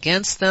out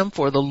against them,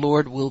 for the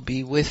Lord will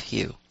be with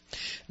you.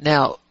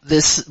 Now,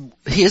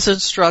 his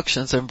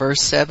instructions in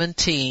verse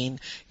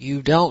 17,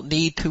 you don't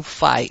need to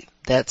fight.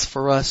 That's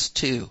for us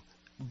too.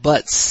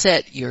 but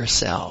set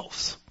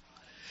yourselves.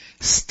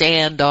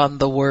 Stand on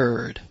the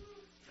word.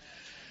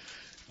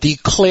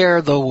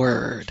 Declare the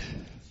word.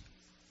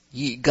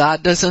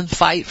 God doesn't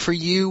fight for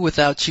you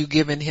without you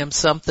giving him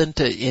something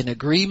in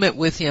agreement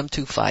with him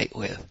to fight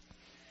with.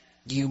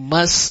 You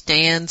must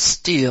stand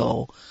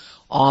still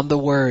on the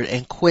word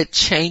and quit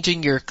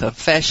changing your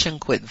confession,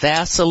 quit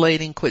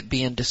vacillating, quit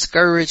being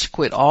discouraged,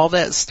 quit all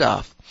that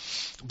stuff,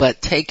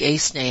 but take a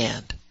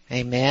stand.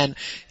 Amen.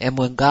 And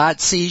when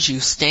God sees you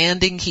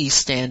standing, he's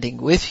standing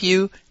with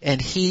you, and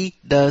he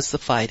does the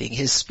fighting.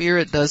 His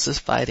Spirit does the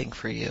fighting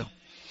for you.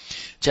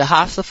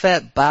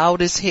 Jehoshaphat bowed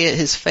his head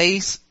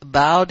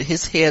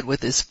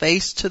with his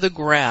face to the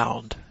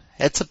ground.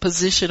 That's a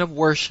position of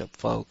worship,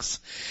 folks.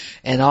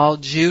 And all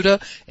Judah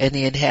and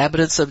the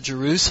inhabitants of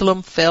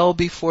Jerusalem fell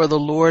before the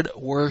Lord,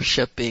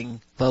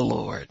 worshiping the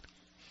Lord.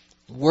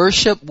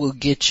 Worship will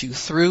get you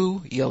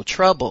through your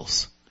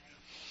troubles.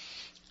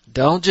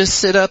 Don't just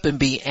sit up and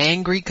be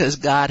angry because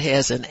God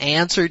hasn't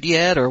answered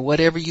yet, or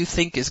whatever you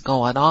think is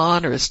going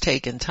on or is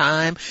taking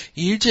time.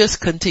 You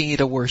just continue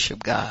to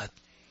worship God.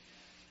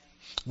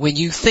 When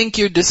you think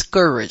you're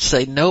discouraged,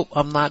 say, nope,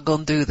 I'm not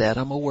going to do that.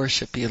 I'm going to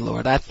worship you,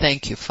 Lord. I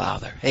thank you,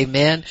 Father.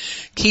 Amen.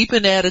 Keep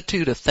an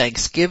attitude of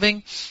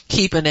thanksgiving.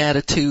 Keep an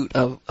attitude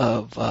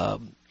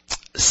of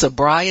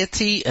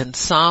sobriety and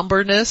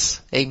somberness.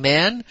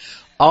 Amen.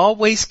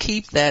 Always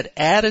keep that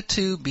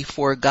attitude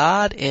before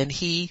God, and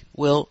he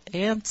will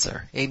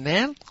answer.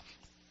 Amen.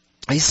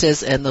 He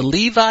says, and the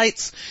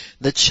Levites,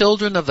 the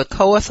children of the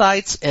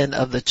Kohathites, and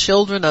of the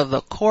children of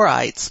the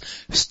Korites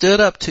stood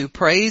up to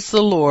praise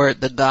the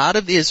Lord, the God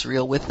of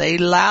Israel, with a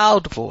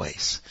loud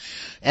voice.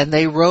 And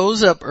they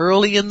rose up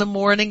early in the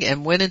morning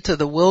and went into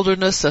the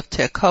wilderness of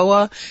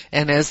Tekoa.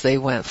 And as they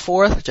went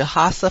forth,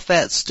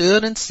 Jehoshaphat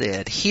stood and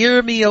said,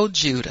 hear me, O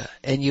Judah,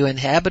 and you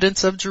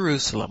inhabitants of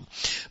Jerusalem.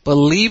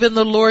 Believe in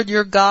the Lord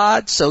your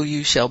God, so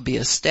you shall be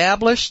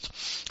established.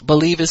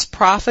 Believe his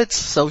prophets,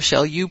 so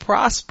shall you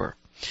prosper.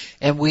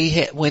 And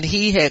when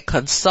he had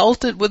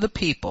consulted with the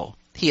people,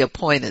 he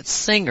appointed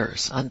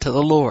singers unto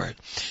the Lord,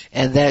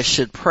 and that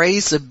should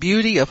praise the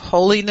beauty of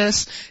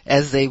holiness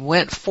as they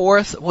went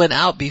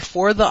out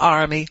before the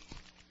army,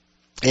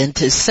 and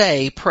to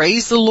say,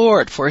 praise the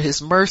Lord, for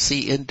his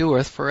mercy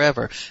endureth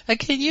forever. And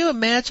can you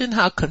imagine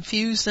how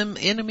confused them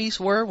enemies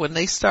were when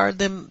they saw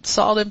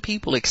them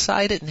people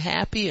excited and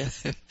happy?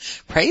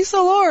 Praise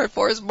the Lord,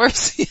 for his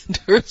mercy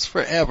endures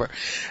forever.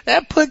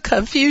 That put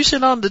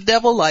confusion on the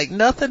devil like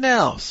nothing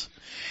else.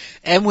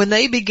 And when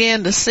they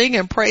began to sing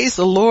and praise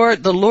the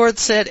Lord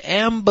set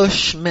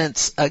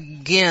ambushments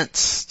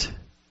against.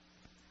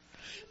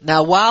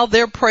 Now while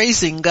they're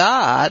praising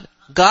God,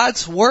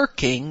 God's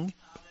working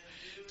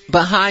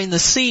behind the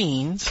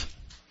scenes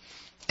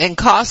and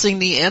causing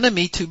the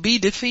enemy to be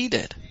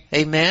defeated.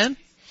 Amen.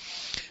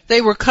 They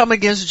were come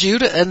against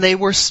Judah and they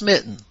were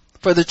smitten.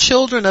 For the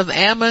children of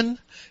Ammon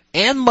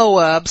and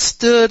Moab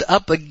stood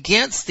up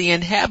against the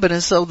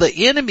inhabitants. So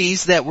the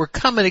enemies that were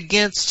coming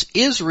against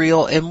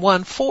Israel in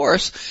one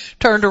force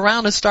turned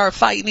around and started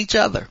fighting each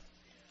other.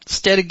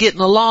 Instead of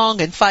getting along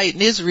and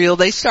fighting Israel,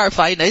 they start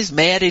fighting. They was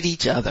mad at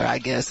each other, I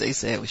guess. They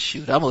said, well,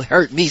 shoot, I'm going to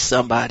hurt me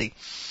somebody.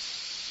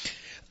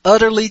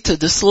 Utterly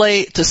to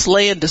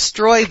slay and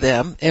destroy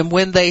them. And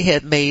when they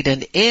had made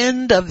an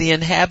end of the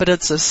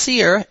inhabitants of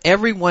Seir,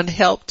 everyone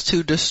helped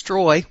to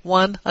destroy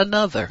one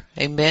another.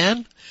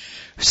 Amen.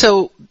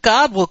 So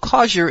God will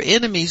cause your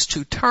enemies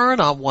to turn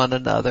on one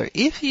another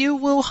if you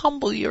will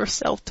humble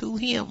yourself to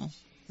him.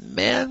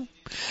 Amen.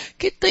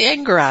 Get the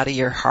anger out of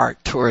your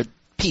heart toward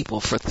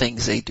people for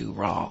things they do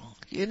wrong.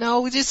 You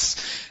know, just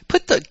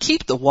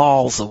keep the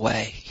walls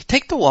away.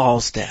 Take the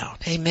walls down.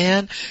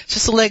 Amen.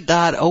 Just let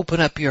God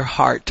open up your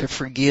heart to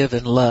forgive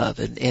and love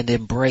and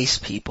embrace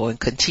people and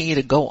continue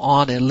to go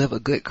on and live a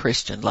good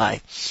Christian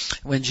life.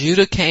 When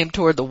Judah came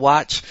toward the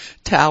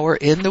watchtower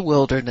in the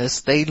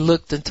wilderness, they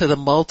looked into the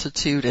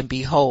multitude, and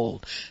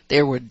behold,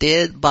 there were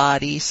dead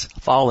bodies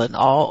fallen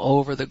all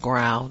over the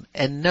ground,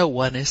 and no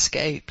one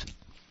escaped.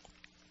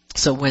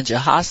 So when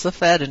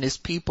Jehoshaphat and his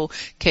people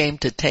came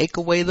to take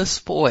away the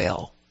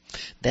spoil,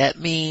 that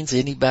means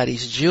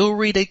anybody's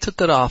jewelry, they took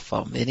it off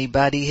them.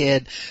 Anybody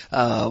had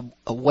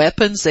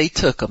weapons, they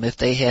took them. If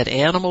they had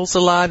animals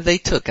alive, they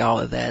took all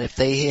of that. If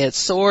they had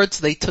swords,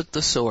 they took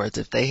the swords.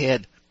 If they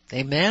had,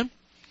 amen?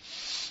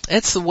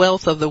 That's the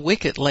wealth of the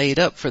wicked laid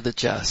up for the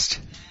just.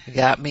 You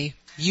got me?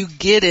 You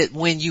get it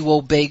when you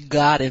obey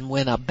God and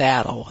win a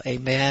battle.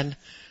 Amen?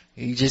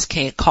 You just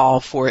can't call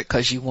for it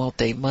because you want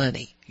their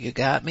money. You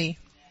got me?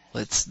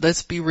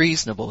 Let's be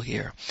reasonable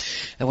here.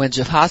 And when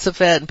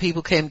Jehoshaphat and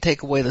people came to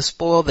take away the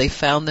spoil, they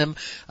found them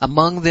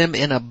among them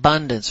in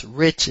abundance,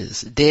 riches,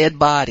 dead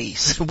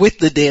bodies, with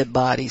the dead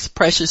bodies,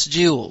 precious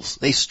jewels.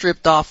 They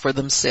stripped off for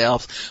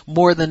themselves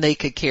more than they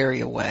could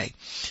carry away.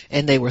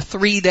 And they were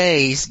 3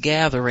 days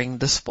gathering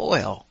the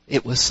spoil.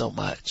 It was so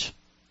much.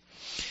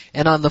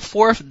 And on the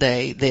 4th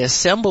day, they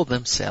assembled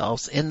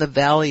themselves in the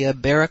valley of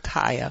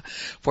Berechiah,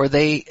 for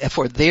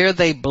there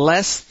they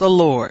blessed the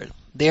Lord.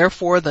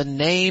 Therefore the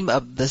name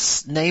of the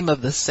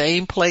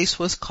same place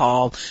was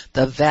called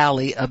the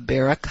Valley of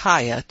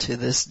Berechiah to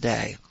this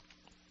day.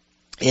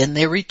 And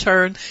they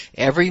returned,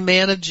 every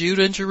man of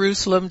Judah and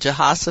Jerusalem,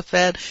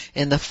 Jehoshaphat,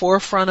 in the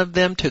forefront of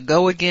them, to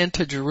go again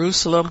to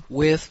Jerusalem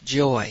with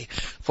joy.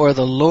 For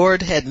the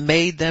Lord had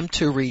made them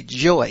to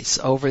rejoice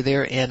over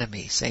their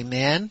enemies.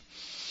 Amen.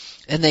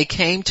 And they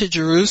came to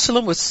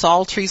Jerusalem with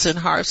psalteries and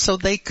harps, so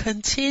they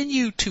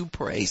continued to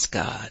praise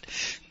God.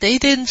 They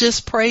didn't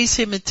just praise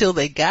Him until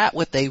they got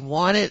what they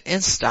wanted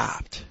and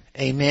stopped.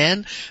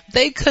 Amen.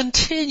 They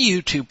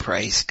continue to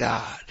praise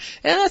God.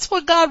 And that's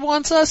what God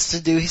wants us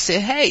to do. He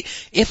said, hey,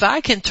 if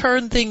I can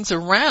turn things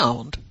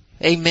around,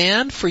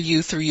 amen, for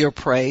you through your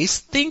praise,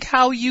 think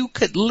how you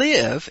could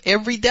live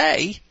every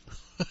day.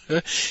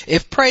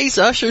 If praise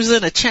ushers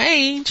in a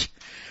change,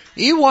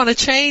 you want to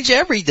change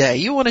every day.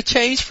 You want to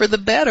change for the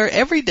better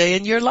every day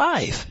in your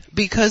life.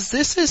 Because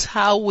this is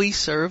how we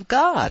serve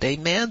God.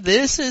 Amen.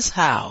 This is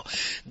how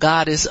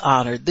God is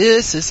honored.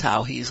 This is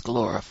how He's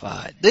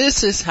glorified.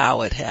 This is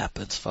how it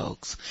happens,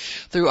 folks.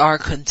 Through our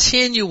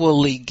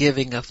continually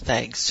giving of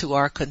thanks, to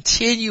our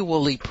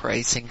continually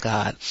praising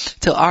God,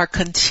 to our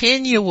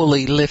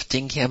continually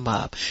lifting Him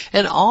up,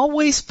 and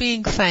always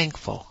being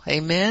thankful.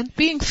 Amen.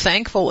 Being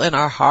thankful in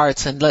our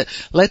hearts, and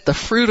let the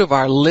fruit of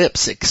our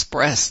lips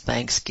express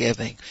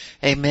thanksgiving.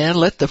 Amen.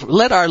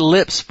 Let our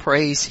lips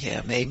praise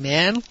Him.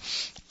 Amen.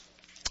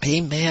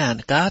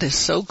 Amen. God is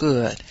so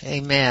good.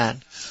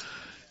 Amen.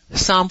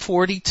 Psalm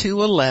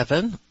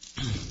 42:11.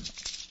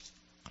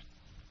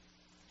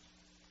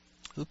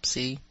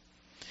 Oopsie.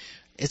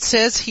 It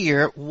says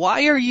here,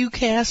 why are you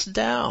cast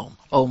down,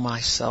 O my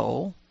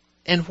soul?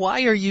 And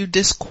why are you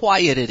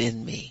disquieted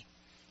in me?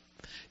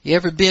 You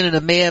ever been in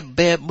a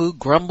bad mood?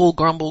 Grumble,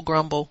 grumble,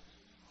 grumble.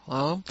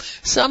 Well,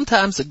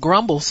 sometimes the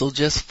grumbles will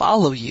just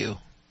follow you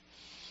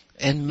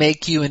and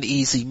make you an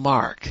easy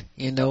mark.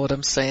 You know what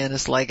I'm saying?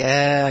 It's like,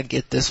 I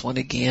get this one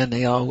again.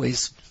 They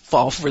always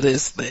fall for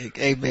this thing.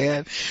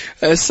 Amen.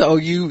 So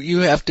you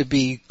have to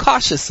be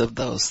cautious of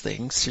those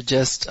things, to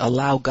just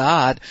allow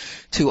God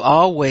to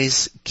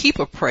always keep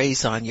a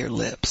praise on your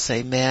lips.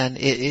 Amen.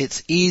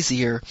 It's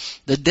easier.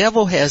 The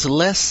devil has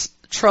less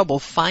trouble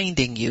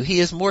finding you. He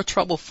has more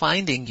trouble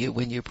finding you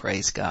when you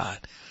praise God.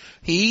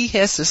 He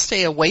has to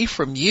stay away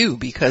from you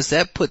because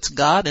that puts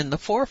God in the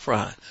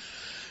forefront.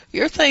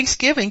 Your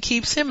thanksgiving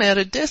keeps Him at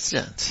a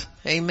distance.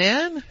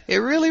 Amen. It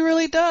really,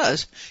 really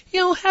does.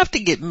 You don't have to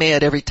get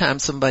mad every time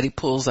somebody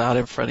pulls out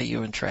in front of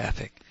you in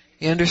traffic.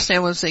 You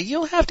understand what I'm saying? You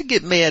don't have to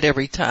get mad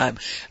every time,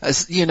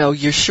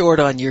 you're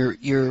short on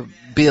your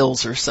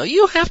bills or so. You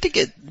don't have to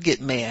get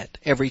mad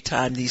every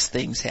time these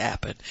things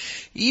happen.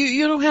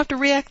 You don't have to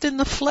react in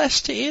the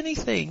flesh to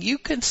anything. You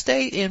can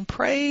stay in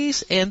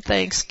praise and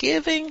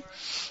thanksgiving.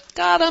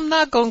 God, I'm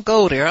not going to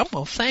go there. I'm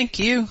going to thank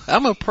you.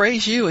 I'm going to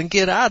praise you and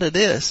get out of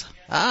this.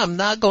 I'm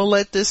not going to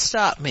let this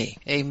stop me.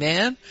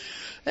 Amen.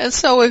 And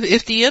so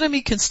if the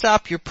enemy can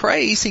stop your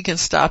praise, he can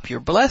stop your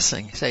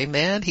blessings.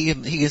 Amen. He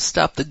can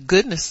stop the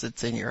goodness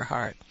that's in your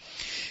heart.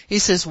 He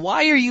says,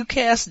 why are you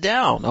cast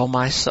down, O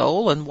my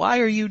soul, and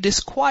why are you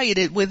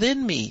disquieted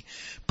within me?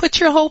 Put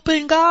your hope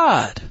in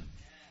God.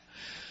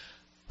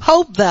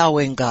 Hope thou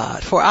in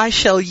God, for I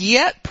shall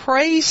yet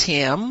praise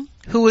Him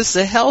who is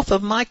the health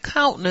of my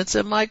countenance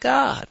and my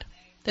God.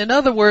 In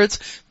other words,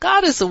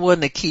 God is the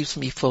one that keeps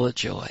me full of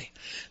joy.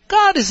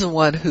 God is the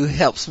one who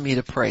helps me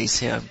to praise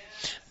Him.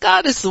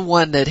 God is the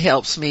one that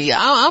helps me.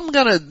 I'm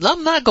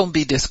not going to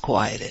be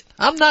disquieted.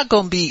 I'm not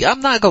going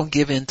to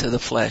give in to the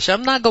flesh.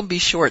 I'm not going to be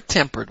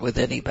short-tempered with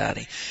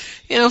anybody.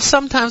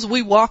 Sometimes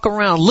we walk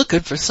around looking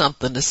for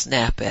something to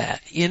snap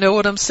at. You know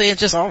what I'm saying?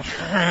 Just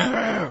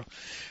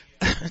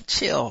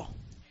chill.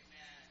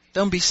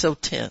 Don't be so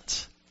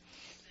tense.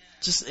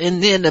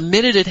 And then the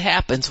minute it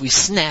happens, we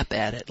snap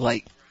at it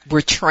like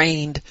we're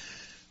trained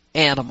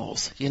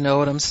animals. You know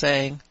what I'm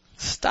saying?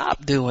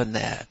 Stop doing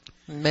that,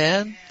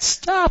 man.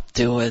 Stop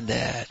doing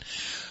that.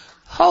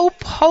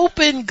 Hope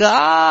in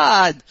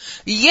God.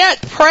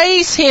 Yet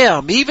praise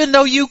Him. Even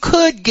though you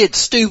could get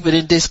stupid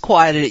and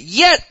disquieted,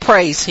 yet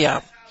praise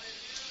Him.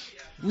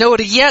 You know what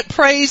a yet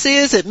praise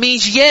is? It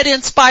means yet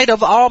in spite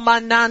of all my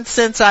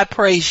nonsense, I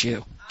praise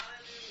you.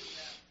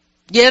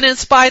 Yet in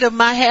spite of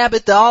my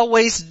habit to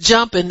always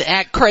jump and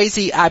act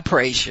crazy, I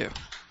praise you.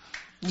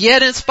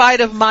 Yet in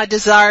spite of my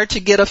desire to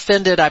get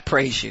offended, I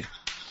praise you.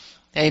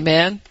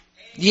 Amen.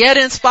 Yet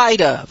in spite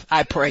of,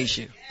 I praise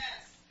you.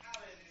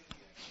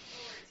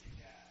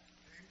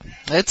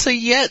 It's a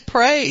yet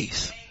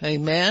praise.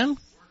 Amen.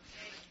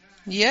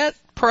 Yet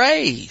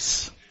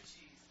praise.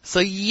 It's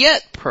a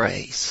yet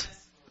praise.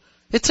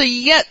 It's a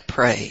yet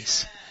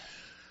praise.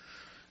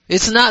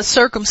 It's not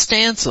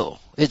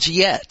circumstantial. It's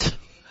yet.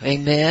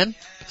 Amen.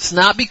 It's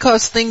not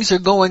because things are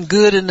going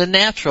good in the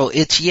natural.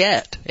 It's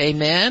yet.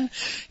 Amen.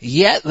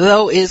 Yet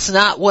though it's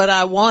not what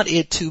I want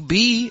it to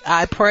be,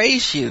 I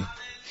praise you.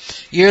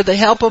 You're the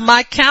help of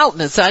my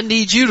countenance. I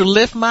need you to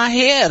lift my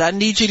head. I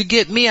need you to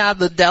get me out of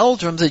the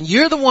doldrums, and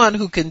you're the one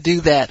who can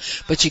do that.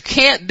 But you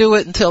can't do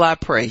it until I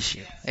praise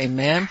you.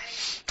 Amen.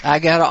 I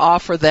gotta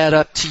offer that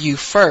up to you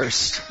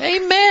first.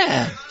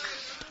 Amen.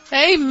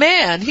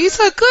 Amen. He's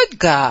a good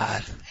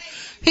God.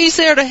 He's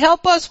there to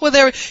help us with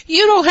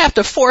you don't have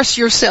to force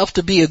yourself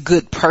to be a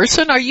good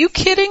person. Are you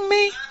kidding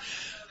me?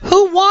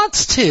 Who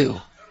wants to?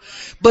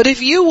 But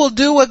if you will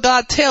do what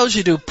God tells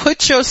you to,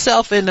 put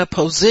yourself in a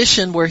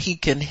position where He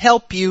can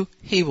help you,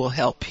 He will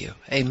help you.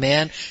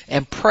 Amen.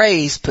 And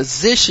praise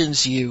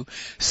positions you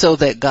so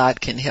that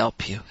God can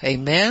help you.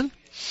 Amen.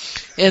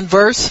 In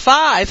verse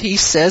 5, he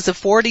says, at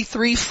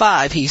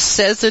 43:5, he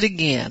says it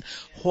again.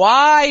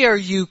 Why are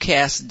you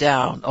cast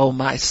down, O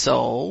my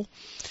soul?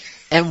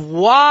 And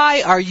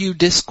why are you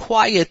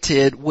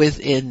disquieted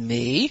within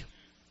me?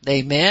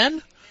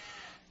 Amen.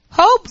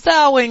 Hope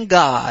thou in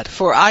God,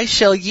 for I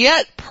shall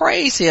yet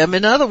praise Him.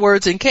 In other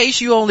words, in case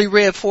you only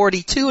read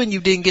 42 and you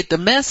didn't get the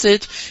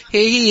message,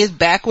 here he is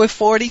back with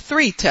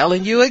 43,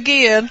 telling you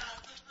again.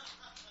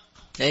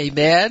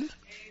 Amen.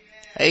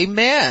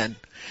 Amen.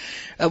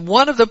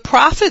 One of the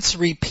prophets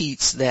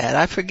repeats that.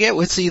 I forget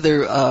what's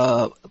either,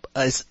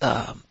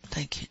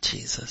 thank you,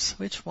 Jesus.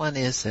 Which one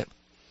is it?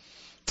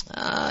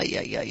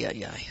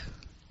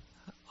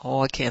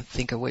 Oh, I can't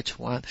think of which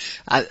one.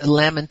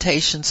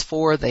 Lamentations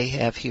 4 they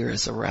have here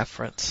as a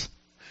reference.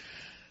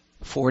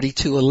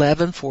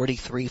 42:11,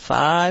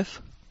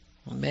 43:5.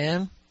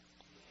 Amen.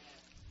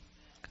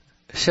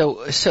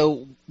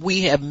 So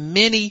we have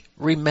many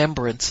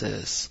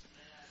remembrances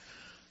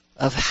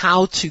of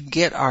how to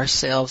get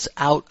ourselves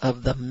out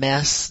of the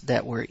mess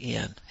that we're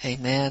in.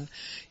 Amen.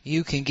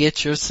 You can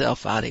get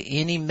yourself out of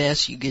any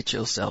mess you get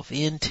yourself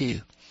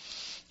into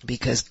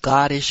because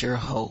God is your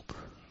hope.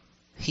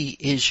 He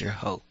is your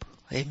hope.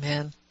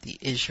 Amen. He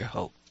is your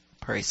hope.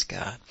 Praise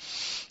God.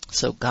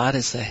 So God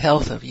is the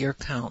health of your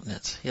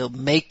countenance. He'll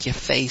make your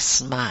face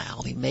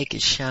smile. He'll make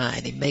it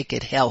shine. He'll make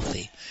it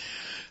healthy.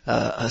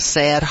 A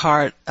sad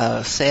heart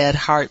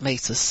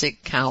makes a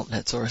sick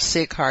countenance, or a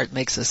sick heart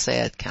makes a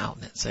sad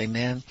countenance.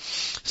 Amen.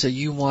 So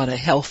you want a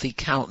healthy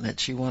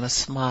countenance. You want a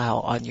smile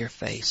on your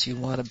face. You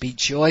want to be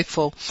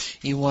joyful.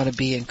 You want to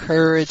be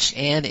encouraged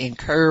and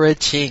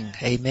encouraging.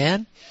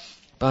 Amen.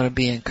 You want to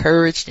be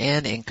encouraged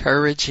and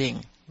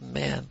encouraging.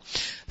 Amen.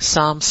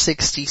 Psalm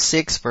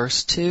 66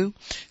 verse 2.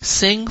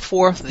 Sing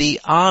forth the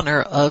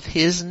honor of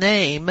His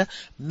name.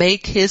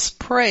 Make His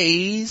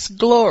praise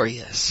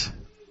glorious.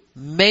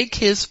 Make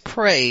His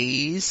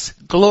praise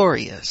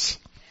glorious.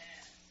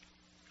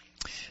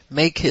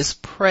 Make His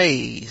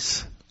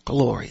praise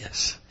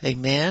glorious.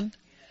 Amen.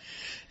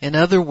 In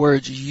other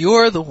words,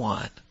 you're the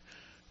one.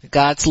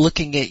 God's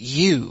looking at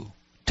you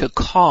to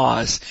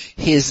cause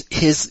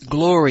His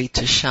glory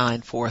to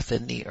shine forth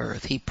in the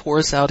earth. He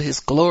pours out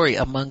His glory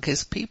among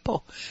His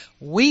people.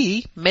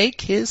 We make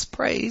His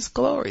praise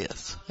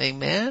glorious.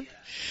 Amen.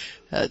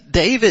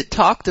 David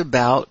talked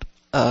about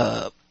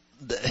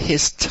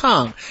his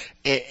tongue.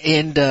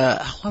 And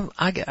I'm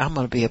going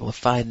to be able to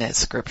find that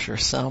scripture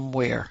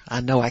somewhere. I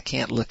know I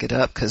can't look it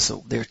up because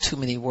there are too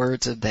many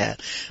words of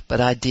that.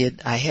 But I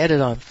had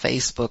it on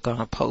Facebook,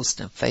 on a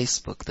post on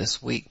Facebook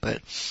this week.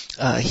 But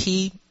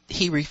he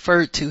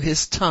referred to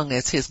his tongue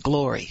as his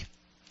glory.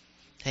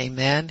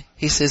 Amen.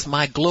 He says,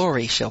 my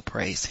glory shall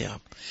praise Him.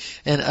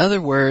 In other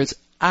words,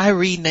 I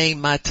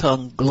renamed my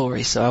tongue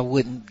glory so I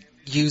wouldn't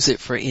use it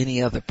for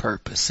any other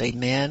purpose.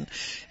 Amen.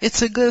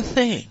 It's a good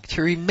thing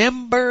to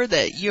remember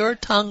that your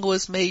tongue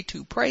was made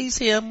to praise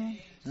Him,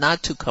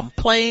 not to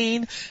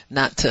complain,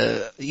 not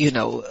to,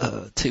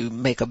 to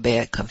make a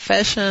bad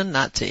confession,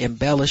 not to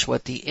embellish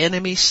what the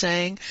enemy's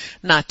saying,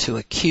 not to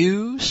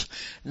accuse,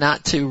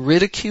 not to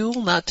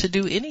ridicule, not to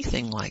do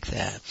anything like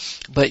that.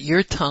 But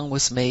your tongue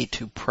was made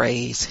to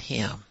praise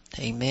Him.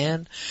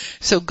 Amen.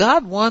 So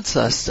God wants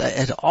us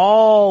at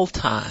all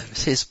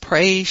times. His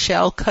praise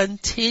shall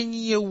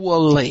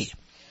continually,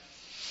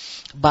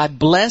 by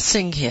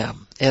blessing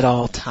Him at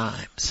all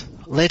times.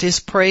 Let His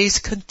praise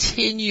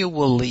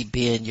continually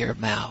be in your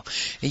mouth.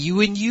 And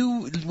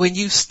when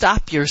you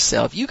stop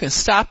yourself, you can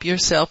stop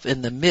yourself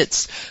in the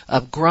midst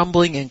of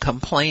grumbling and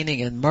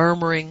complaining and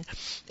murmuring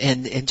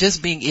and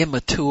just being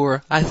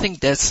immature. I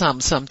think that's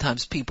something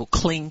sometimes people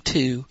cling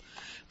to.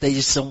 They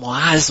just don't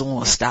want, I just don't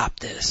want to stop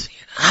this.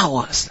 I don't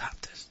want to stop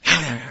this.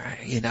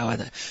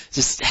 And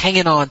just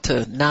hanging on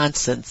to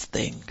nonsense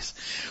things.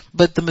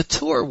 But the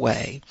mature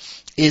way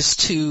is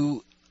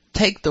to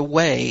take the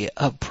way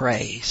of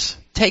praise.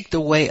 Take the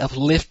way of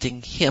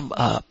lifting Him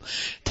up.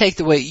 Take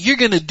the way, you're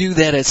going to do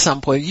that at some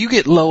point. You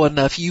get low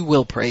enough, you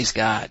will praise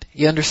God.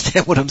 You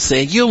understand what I'm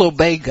saying? You'll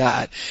obey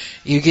God.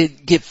 You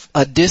get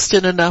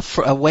distant enough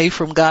away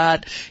from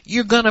God,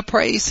 you're going to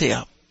praise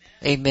Him.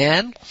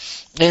 Amen.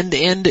 And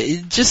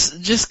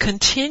just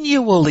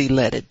continually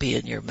let it be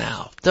in your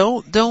mouth.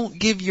 Don't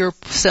give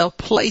yourself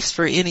place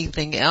for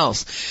anything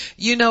else.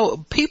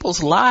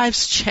 People's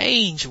lives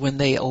change when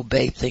they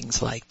obey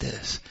things like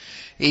this.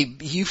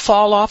 You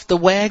fall off the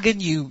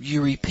wagon,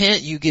 you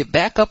repent, you get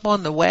back up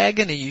on the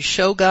wagon and you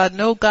show God,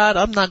 no God,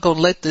 I'm not going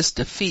to let this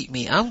defeat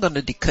me. I'm going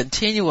to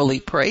continually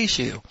praise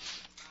you.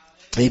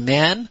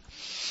 Amen.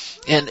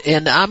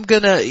 And I'm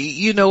gonna,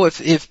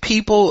 if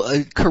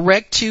people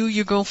correct you,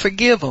 you're gonna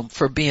forgive them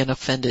for being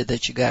offended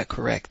that you got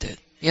corrected.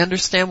 You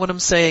understand what I'm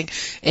saying?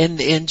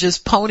 And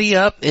just pony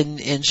up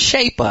and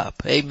shape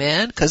up.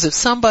 Amen? Because if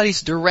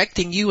somebody's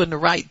directing you in the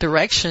right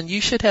direction,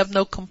 you should have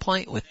no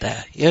complaint with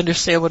that. You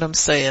understand what I'm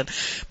saying?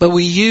 But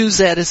we use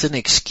that as an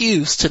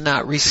excuse to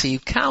not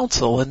receive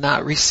counsel and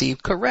not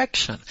receive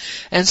correction.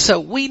 And so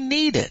we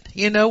need it.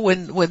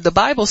 When the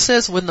Bible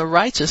says when the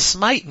righteous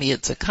smite me,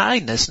 it's a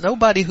kindness.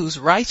 Nobody who's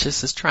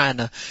righteous is trying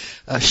to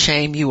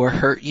shame you or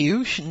hurt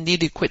you. You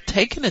need to quit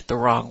taking it the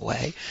wrong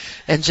way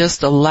and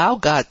just allow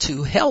God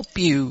to help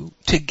you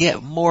to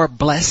get more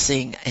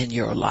blessing in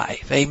your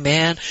life.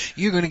 Amen.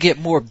 You're going to get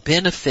more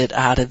benefit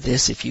out of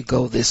this if you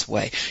go this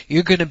way.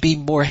 You're going to be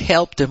more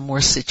helped in more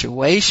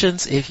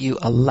situations if you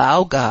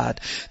allow God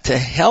to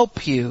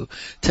help you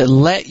to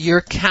let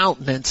your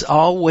countenance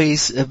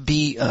always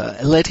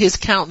let His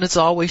countenance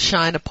always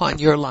shine upon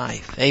your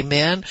life.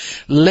 Amen.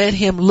 Let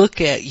Him look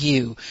at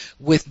you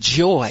with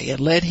joy, and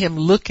let Him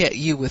look at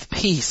you with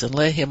peace, and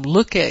let Him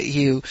look at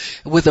you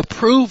with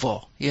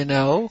approval.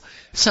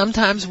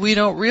 Sometimes we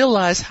don't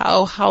realize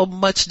how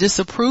much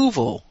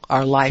disapproval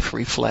our life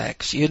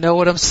reflects. You know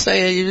what I'm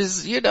saying?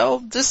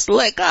 Just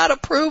let God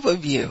approve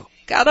of you.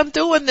 God, I'm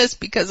doing this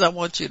because I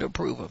want you to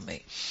approve of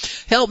me.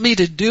 Help me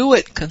to do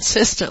it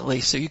consistently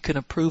so you can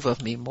approve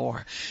of me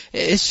more.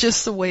 It's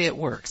just the way it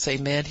works.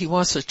 Amen. He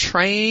wants to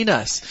train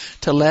us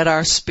to let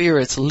our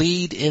spirits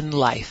lead in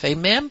life.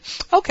 Amen.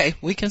 Okay,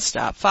 we can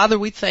stop. Father,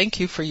 we thank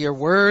you for your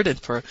word and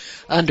for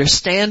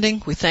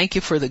understanding. We thank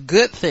you for the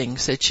good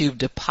things that you've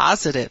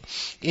deposited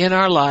in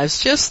our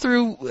lives just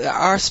through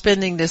our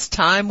spending this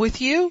time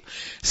with you.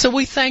 So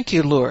we thank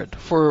you, Lord,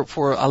 for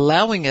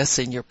allowing us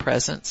in your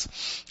presence.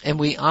 And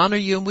we honor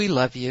you and we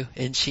love you.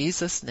 In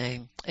Jesus'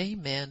 name,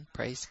 amen.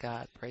 Praise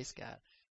God. Praise God.